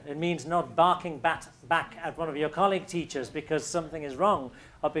affectionate. It means not barking back at one of your colleague teachers because something is wrong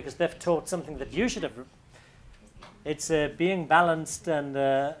or because they've taught something that you should have. It's being balanced and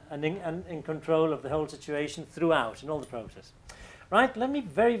in control of the whole situation throughout in all the process. Right, let me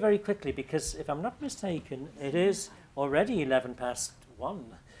very, very quickly, because if I'm not mistaken, it is already 1:11,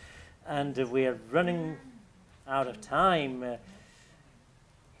 and we're running out of time.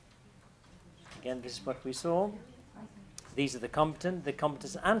 Again, this is what we saw. These are the competence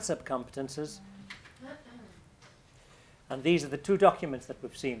and subcompetences. And these are the two documents that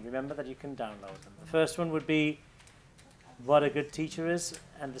we've seen. Remember that you can download them. The first one would be what a good teacher is,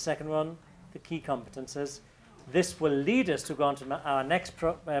 and the second one, the key competences. This will lead us to go on to our next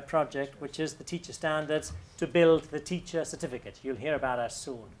project, which is the teacher standards to build the teacher certificate. You'll hear about us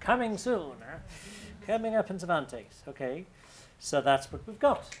soon. Coming soon. Coming up in Cervantes. Okay, so that's what we've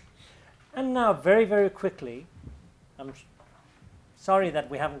got. And now, very, very quickly, I'm sorry that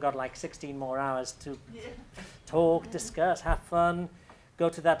we haven't got like 16 more hours to talk, discuss, have fun, go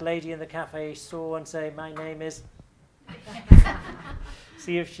to that lady in the cafe store and say, my name is...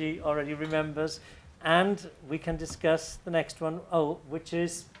 See if she already remembers. And we can discuss the next one, which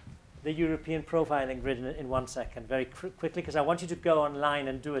is the European profiling grid in 1 second, very quickly, because I want you to go online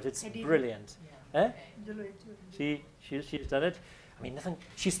and do it. It's brilliant. Yeah. She's done it. I mean,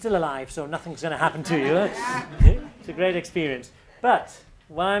 she's still alive, so nothing's going to happen to you. It's a great experience. But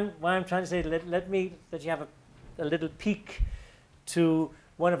what I'm trying to say, let you have a little peek to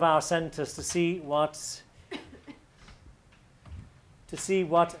one of our centers to see what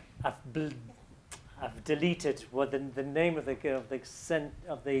I've deleted what the name of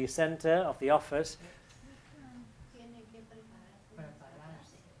the center of the office.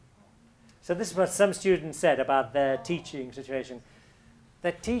 So this is what some students said about their teaching situation.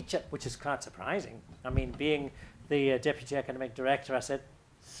 The teacher, which is quite surprising. I mean, being the deputy academic director, I said,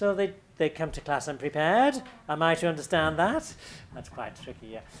 so they come to class unprepared? Am I to understand that? That's quite tricky,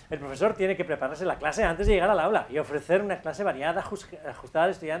 yeah. El profesor tiene que prepararse la clase antes de llegar al aula y ofrecer una clase variada, ajustada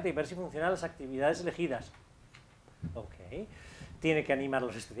al estudiante y ver si funcionan las actividades elegidas. Okay. Tiene que animar a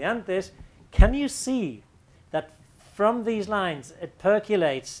los estudiantes. Can you see that from these lines it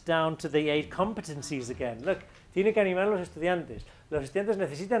percolates down to the 8 competencies again? Look, tiene que animar a los estudiantes. Los estudiantes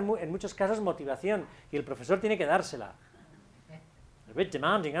necesitan en muchos casos motivación y el profesor tiene que dársela. A bit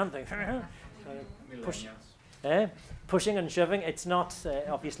demanding, aren't they? Pushing and shoving. It's not,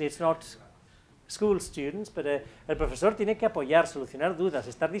 obviously, it's not school students, but el profesor tiene que apoyar, solucionar dudas,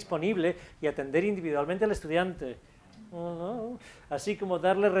 estar disponible y atender individualmente al estudiante. Así como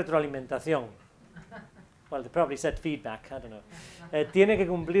darle retroalimentación. Well, they probably said feedback, I don't know. Tiene que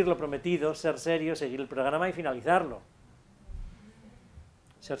cumplir lo prometido, ser serio, seguir el programa y finalizarlo.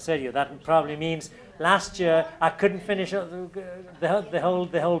 Ser serio, that probably means last year I couldn't finish the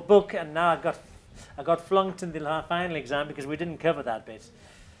whole book, and now I got flunked in the final exam because we didn't cover that bit.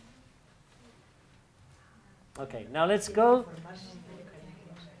 Okay, now let's go.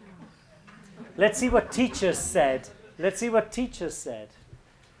 Let's see what teachers said. Let's see what teachers said.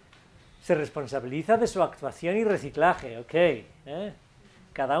 Se responsabiliza de su actuación y reciclaje, ok.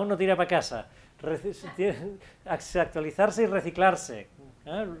 Cada uno tira para casa. Actualizarse y reciclarse.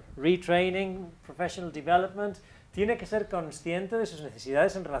 Retraining, professional development. Tiene que ser consciente de sus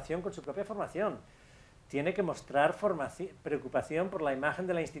necesidades en relación con su propia formación. Tiene que mostrar preocupación por la imagen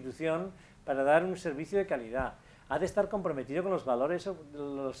de la institución para dar un servicio de calidad. Ha de estar comprometido con los valores.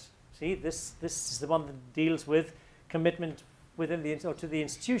 This is the one that deals with commitment within to the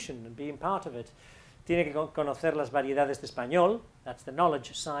institution and being part of it. Tiene que conocer las variedades de español, that's the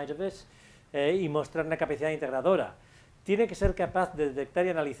knowledge side of it, y mostrar una capacidad integradora. Tiene que ser capaz de detectar y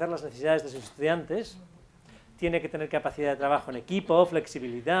analizar las necesidades de sus estudiantes. Tiene que tener capacidad de trabajo en equipo,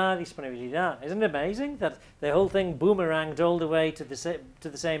 flexibilidad, disponibilidad. Isn't it amazing that the whole thing boomeranged all the way to the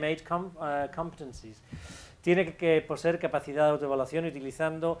same 8 competencies? Tiene que poseer capacidad de autoevaluación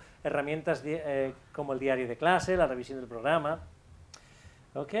utilizando herramientas como el diario de clase, la revisión del programa.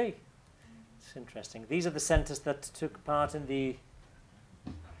 Okay, it's interesting. These are the centers that took part in the...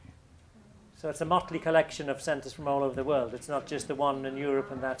 So it's a motley collection of centers from all over the world. It's not just the one in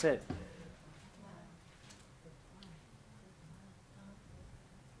Europe and that's it.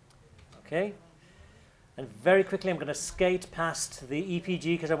 Okay. And very quickly, I'm going to skate past the EPG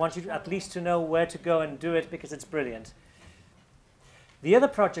because I want you at least to know where to go and do it because it's brilliant. The other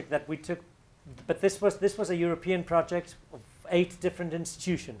project that we took, but this was a European project of 8 different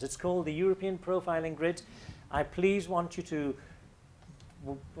institutions. It's called the European Profiling Grid. I please want you to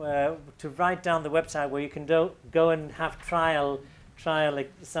write down the website where you can go and have trial trial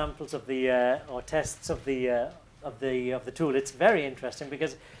samples of the or tests of the tool. It's very interesting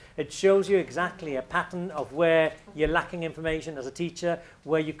because it shows you exactly a pattern of where you're lacking information as a teacher,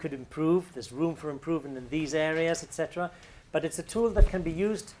 where you could improve. There's room for improvement in these areas, etc. But it's a tool that can be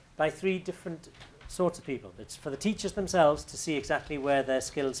used by 3 different sorts of people. It's for the teachers themselves to see exactly where their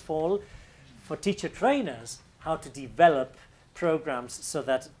skills fall, for teacher trainers how to develop programs so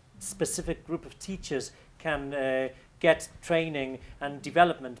that specific group of teachers can get training and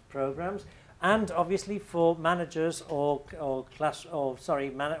development programs, and obviously for managers or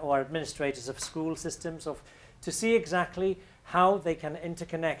administrators of school systems to see exactly how they can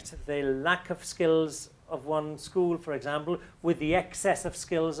interconnect the lack of skills of one school, for example, with the excess of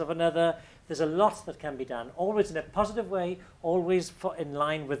skills of another. There's a lot that can be done, always in a positive way, always in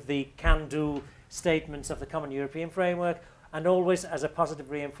line with the can-do statements of the Common European Framework, and always as a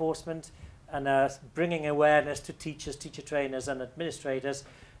positive reinforcement and bringing awareness to teachers, teacher trainers and administrators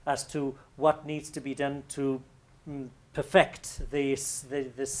as to what needs to be done to perfect the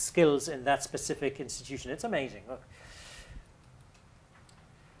skills in that specific institution. It's amazing. Look.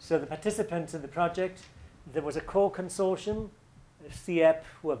 So the participants in the project, there was a core consortium, CIEP,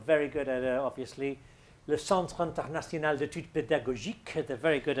 who are very good at, obviously, le Centre International d'Études Pédagogiques, they're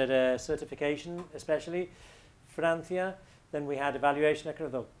very good at certification, especially, Francia. Then we had evaluation,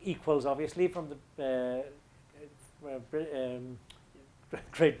 equals, obviously, from the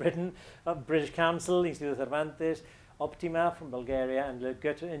Great Britain, British Council, Instituto Cervantes, Optima from Bulgaria, and the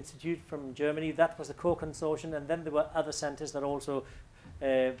Goethe Institute from Germany. That was the core consortium, and then there were other centres that also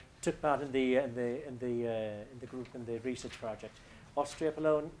took part in the group in the research project. Austria,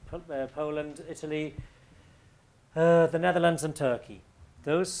 Poland, Italy, the Netherlands, and Turkey.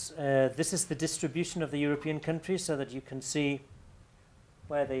 This is the distribution of the European countries so that you can see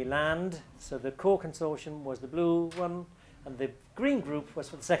where they land. So the core consortium was the blue one, and the green group was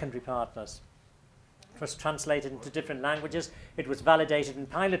for the secondary partners. It was translated into different languages. It was validated and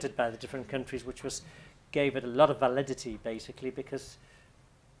piloted by the different countries, which gave it a lot of validity, basically, because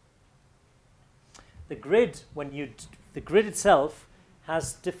the grid, the grid itself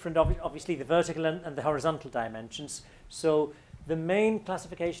has different, obviously, the vertical and the horizontal dimensions. So the main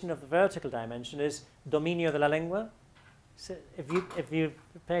classification of the vertical dimension is dominio de la lengua. So if you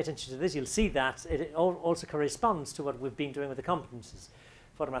pay attention to this, you'll see that it also corresponds to what we've been doing with the competences.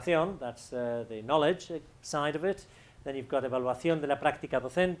 Formación, that's the knowledge side of it. Then you've got evaluación de la práctica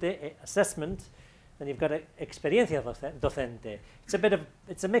docente, assessment. Then you've got experiencia docente.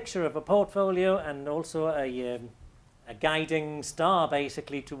 It's a mixture of a portfolio and also a guiding star,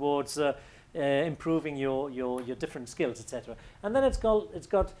 basically, towards improving your different skills, etc. And then it's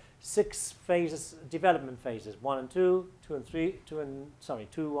got 6 phases, development phases: 1 and 2, 2 and 3, 2,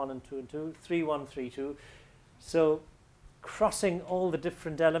 1 and 2 and 2, 3, 1, 3, 2. So crossing all the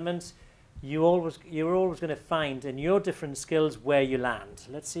different elements, you're always going to find in your different skills where you land.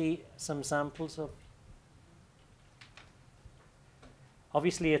 Let's see some samples of.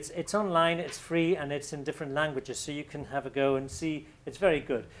 Obviously, it's online, it's free, and it's in different languages, so you can have a go and see. It's very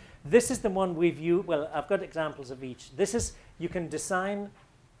good. This is the one we've used. Well, I've got examples of each. This is, you can design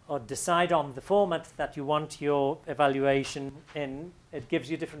or decide on the format that you want your evaluation in. It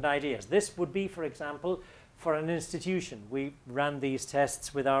gives you different ideas. This would be, for example, for an institution. We ran these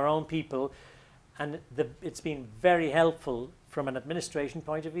tests with our own people, and it's been very helpful from an administration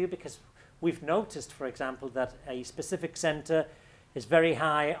point of view, because we've noticed, for example, that a specific centre is very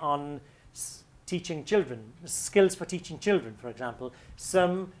high on teaching children, skills for teaching children, for example.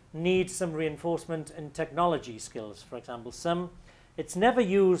 Some need some reinforcement in technology skills, for example. It's never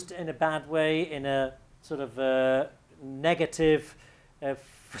used in a bad way, in a sort of negative,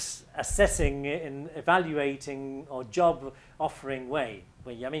 assessing, in evaluating or job offering way.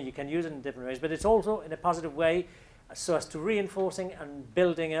 I mean, you can use it in different ways, but it's also in a positive way, so as to reinforcing and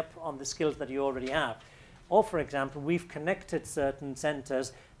building up on the skills that you already have. Or, for example, we've connected certain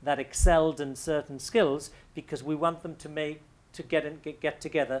centres that excelled in certain skills because we want them to get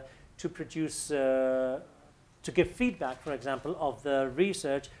together to produce, to give feedback, for example, of the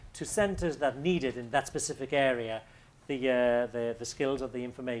research to centres that need it in that specific area, the skills or the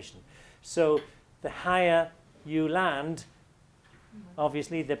information. So the higher you land,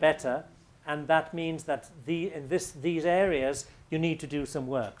 obviously, the better, and that means that in these areas you need to do some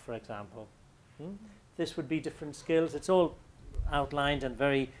work, for example. This would be different skills. It's all outlined and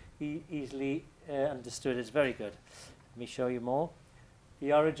very easily understood. It's very good. Let me show you more.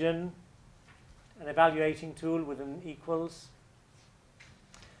 The origin, an evaluating tool with an equals.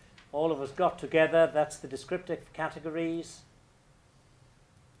 All of us got together. That's the descriptive categories.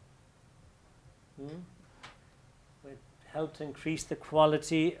 We're help to increase the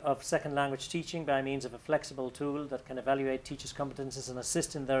quality of second language teaching by means of a flexible tool that can evaluate teachers' competences and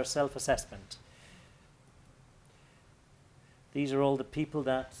assist in their self-assessment. These are all the people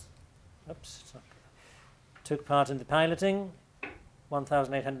that took part in the piloting.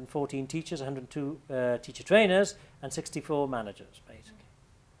 1,814 teachers, 102 teacher trainers, and 64 managers, basically.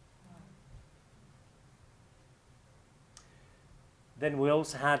 Then we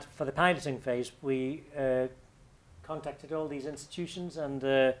also had, for the piloting phase, we contacted all these institutions, and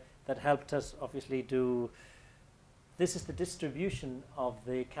that helped us obviously do, this is the distribution of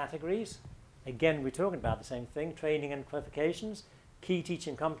the categories. Again, we're talking about the same thing, training and qualifications, key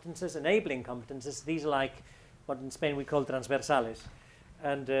teaching competences, enabling competences. These are like what in Spain we call transversales.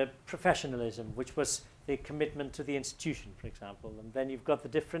 And professionalism, which was the commitment to the institution, for example. And then you've got the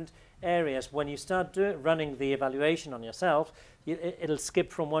different areas. When you start running the evaluation on yourself, it'll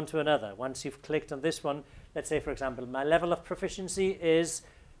skip from one to another. Once you've clicked on this one, let's say, for example, my level of proficiency is,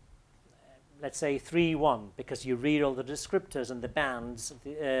 let's say, 3-1, because you read all the descriptors and the bands,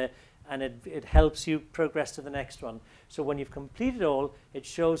 and it helps you progress to the next one. So when you've completed all, it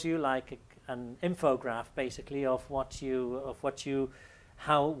shows you like an infograph, basically, of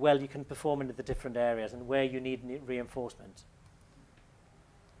how well you can perform into the different areas and where you need reinforcement.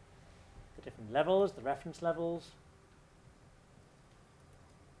 The different levels, the reference levels.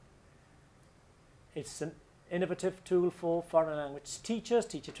 It's an innovative tool for foreign language teachers,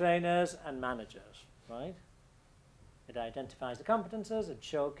 teacher trainers, and managers, right? It identifies the competences, it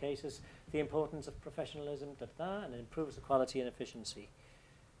showcases the importance of professionalism, and it improves the quality and efficiency.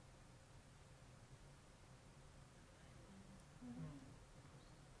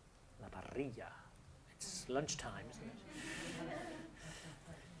 It's lunchtime, isn't it?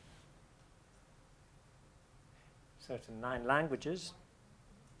 So it's in 9 languages.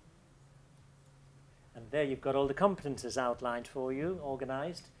 And there you've got all the competences outlined for you,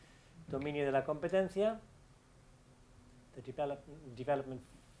 organized. Dominio de la competencia, the development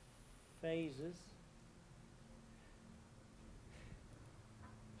phases.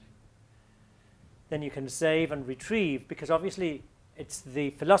 Then you can save and retrieve, because obviously it's the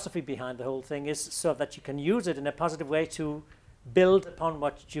philosophy behind the whole thing is so that you can use it in a positive way to build upon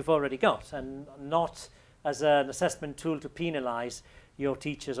what you've already got, and not as an assessment tool to penalize your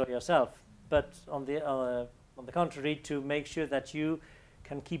teachers or yourself, but on the contrary, to make sure that you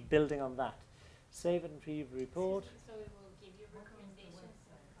can keep building on that. Save and retrieve report. So it will give you recommendations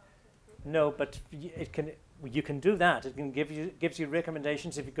on how to improve? No, but you can do that. It can gives you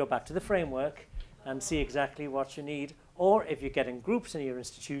recommendations if you go back to the framework and see exactly what you need. Or if you get in groups in your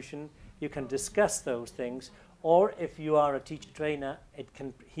institution, you can discuss those things. Or if you are a teacher trainer,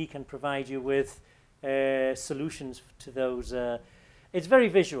 he can provide you with solutions to those. It's very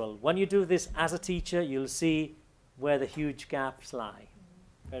visual. When you do this as a teacher, you'll see where the huge gaps lie.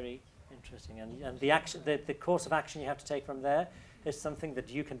 Very interesting. And the course of action you have to take from there is something that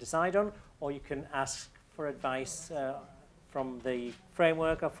you can decide on, or you can ask for advice from the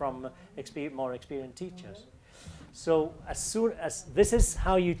framework or from more experienced teachers. So as soon as this is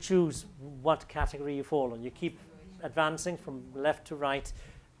how you choose what category you fall on. You keep advancing from left to right,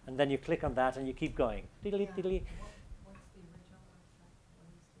 and then you click on that and you keep going. Diddly, diddly. What's the original website?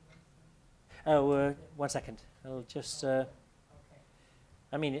 What is the website? Oh, 1 second. I'll just.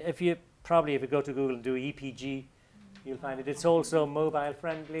 I mean, if you go to Google and do EPG, you'll find it. It's also mobile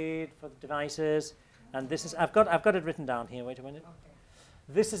friendly for the devices, and this is. I've got it written down here. Wait a minute. Okay.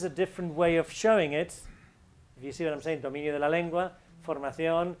 This is a different way of showing it. If you see what I'm saying, dominio de la lengua,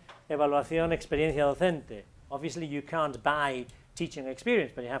 formación, evaluación, experiencia docente. Obviously, you can't buy teaching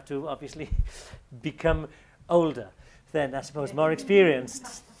experience, but you have to obviously become older, then I suppose more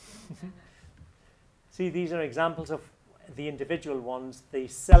experienced. See, these are examples of the individual ones, the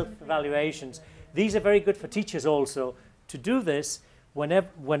self-evaluations. These are very good for teachers also to do this when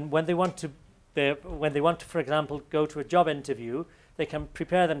they want to, for example, go to a job interview. They can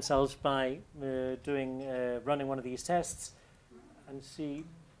prepare themselves by running one of these tests and see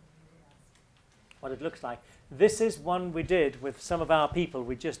what it looks like. This is one we did with some of our people.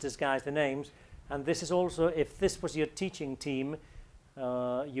 We just disguised the names, and this is also, if this was your teaching team,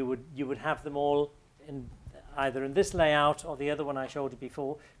 you would have them all in either in this layout or the other one I showed you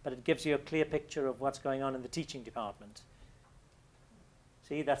before, but it gives you a clear picture of what's going on in the teaching department.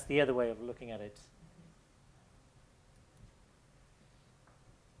 See, that's the other way of looking at it.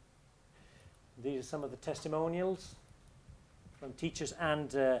 These are some of the testimonials from teachers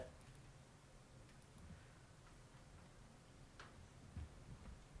and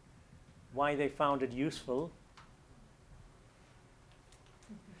why they found it useful.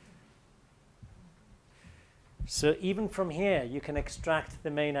 So even from here, you can extract the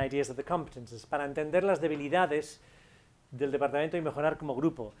main ideas of the competences. Para entender las debilidades del departamento y mejorar como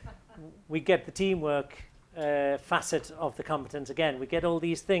grupo, we get the teamwork facet of the competence again. We get all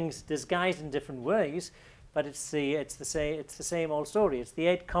these things disguised in different ways, but it's the same old story. It's the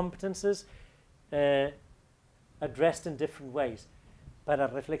 8 competences addressed in different ways. Para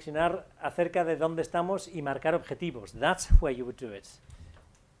reflexionar acerca de dónde estamos y marcar objetivos. That's where you would do it.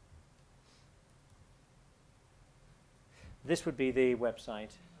 This would be the website.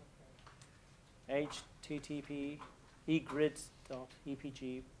 http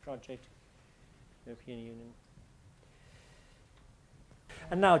egrids.epg project European Union.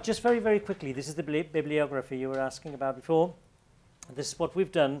 And now, just very, very quickly, this is the bibliography you were asking about before. This is what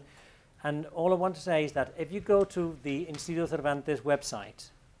we've done. And all I want to say is that if you go to the Instituto Cervantes website,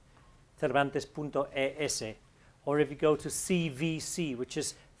 cervantes.es, or if you go to CVC, which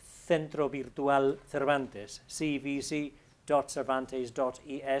is Centro Virtual Cervantes,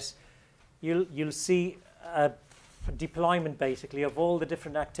 cvc.cervantes.es, you'll see a deployment, basically, of all the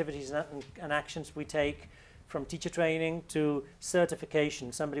different activities and actions we take, from teacher training to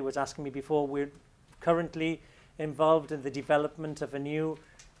certification. Somebody was asking me before, we're currently involved in the development of a new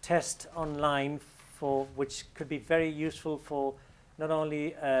test online which could be very useful for not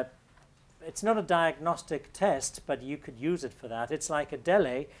only, it's not a diagnostic test, but you could use it for that. It's like a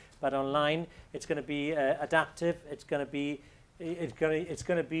DELE, but online. It's going to be adaptive. It's going to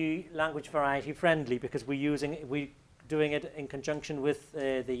be language variety friendly, because we're doing it in conjunction with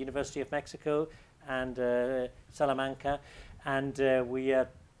the University of Mexico and Salamanca, and we are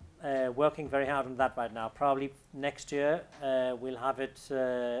working very hard on that right now. Probably next year we'll have it.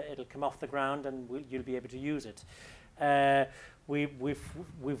 It'll come off the ground, and you'll be able to use it.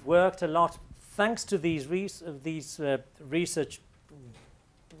 We've worked a lot thanks to these research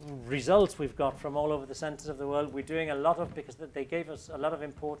results we've got from all over the centers of the world. We're doing a lot of, because they gave us a lot of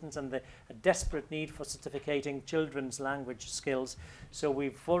importance and a desperate need for certificating children's language skills. So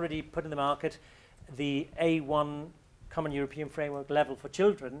we've already put in the market the A1 Common European Framework level for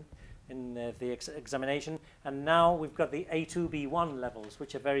children in the examination, and now we've got the A2, B1 levels,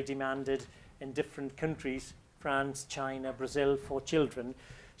 which are very demanded in different countries, France, China, Brazil, for children.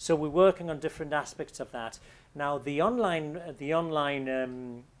 So we're working on different aspects of that. Now the online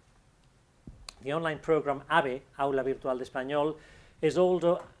program ABE, Aula Virtual de Español, is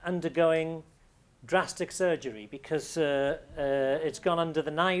also undergoing drastic surgery, because it's gone under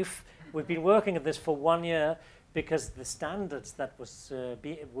the knife. We've been working at this for 1 year, because the standards that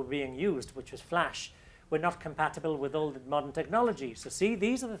were being used, which was Flash, were not compatible with all the modern technology. So see,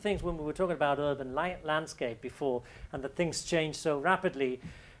 these are the things when we were talking about urban landscape before, and that things change so rapidly.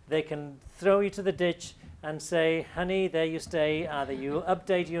 They can throw you to the ditch and say, honey, there you stay. Either you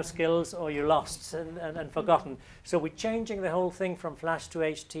update your skills or you're lost and forgotten. So we're changing the whole thing from Flash to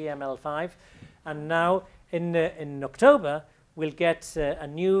HTML5. And now in October, we'll get a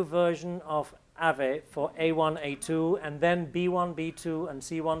new version of AVE for A1, A2, and then B1, B2, and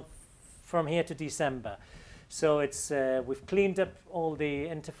C1 from here to December. So we've cleaned up all the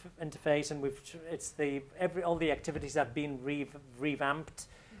interface, and all the activities have been revamped,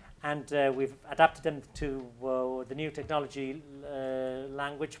 and we've adapted them to the new technology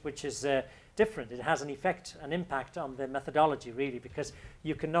language, which is different. It has an impact on the methodology, really, because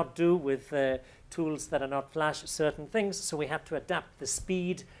you cannot do with tools that are not Flash certain things. So we had to adapt the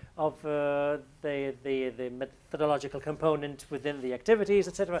speed of the methodological component within the activities,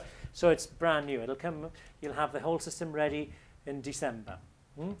 etc. So it's brand new. It'll come. You'll have the whole system ready in December.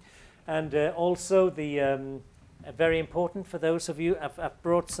 And also very important for those of you, I've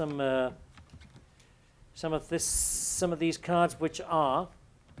brought some of these cards, which are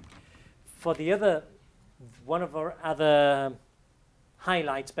for one of our other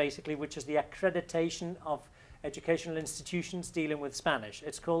highlights, basically, which is the accreditation of educational institutions dealing with Spanish.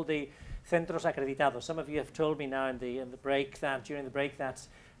 It's called the Centros Acreditados. Some of you have told me now during the break that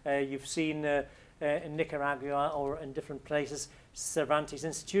you've seen in Nicaragua or in different places Cervantes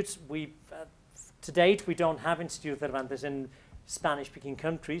institutes. To date, we don't have Instituto Cervantes in Spanish-speaking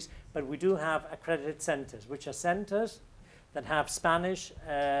countries, but we do have accredited centers, which are centers that have Spanish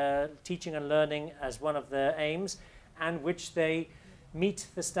teaching and learning as one of their aims, and which they meet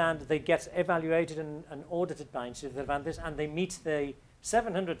the standard. They get evaluated and audited by Instituto Cervantes, and they meet the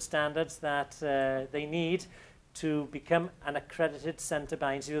 700 standards that they need to become an accredited center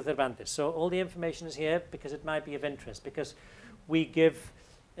by Instituto Cervantes. So all the information is here because it might be of interest, because we give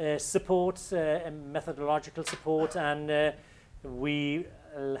support, methodological support, and we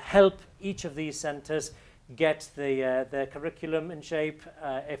help each of these centers get their curriculum in shape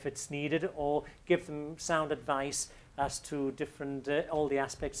if it's needed, or give them sound advice as to different, all the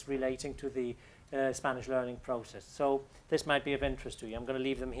aspects relating to the Spanish learning process. So this might be of interest to you. I'm going to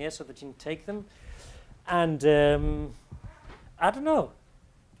leave them here so that you can take them. And I don't know.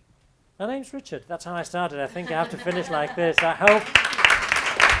 My name's Richard. That's how I started. I think I have to finish like this. I hope.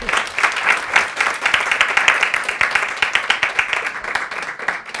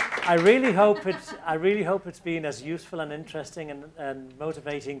 I really hope it's been as useful and interesting and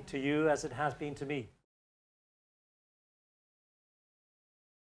motivating to you as it has been to me.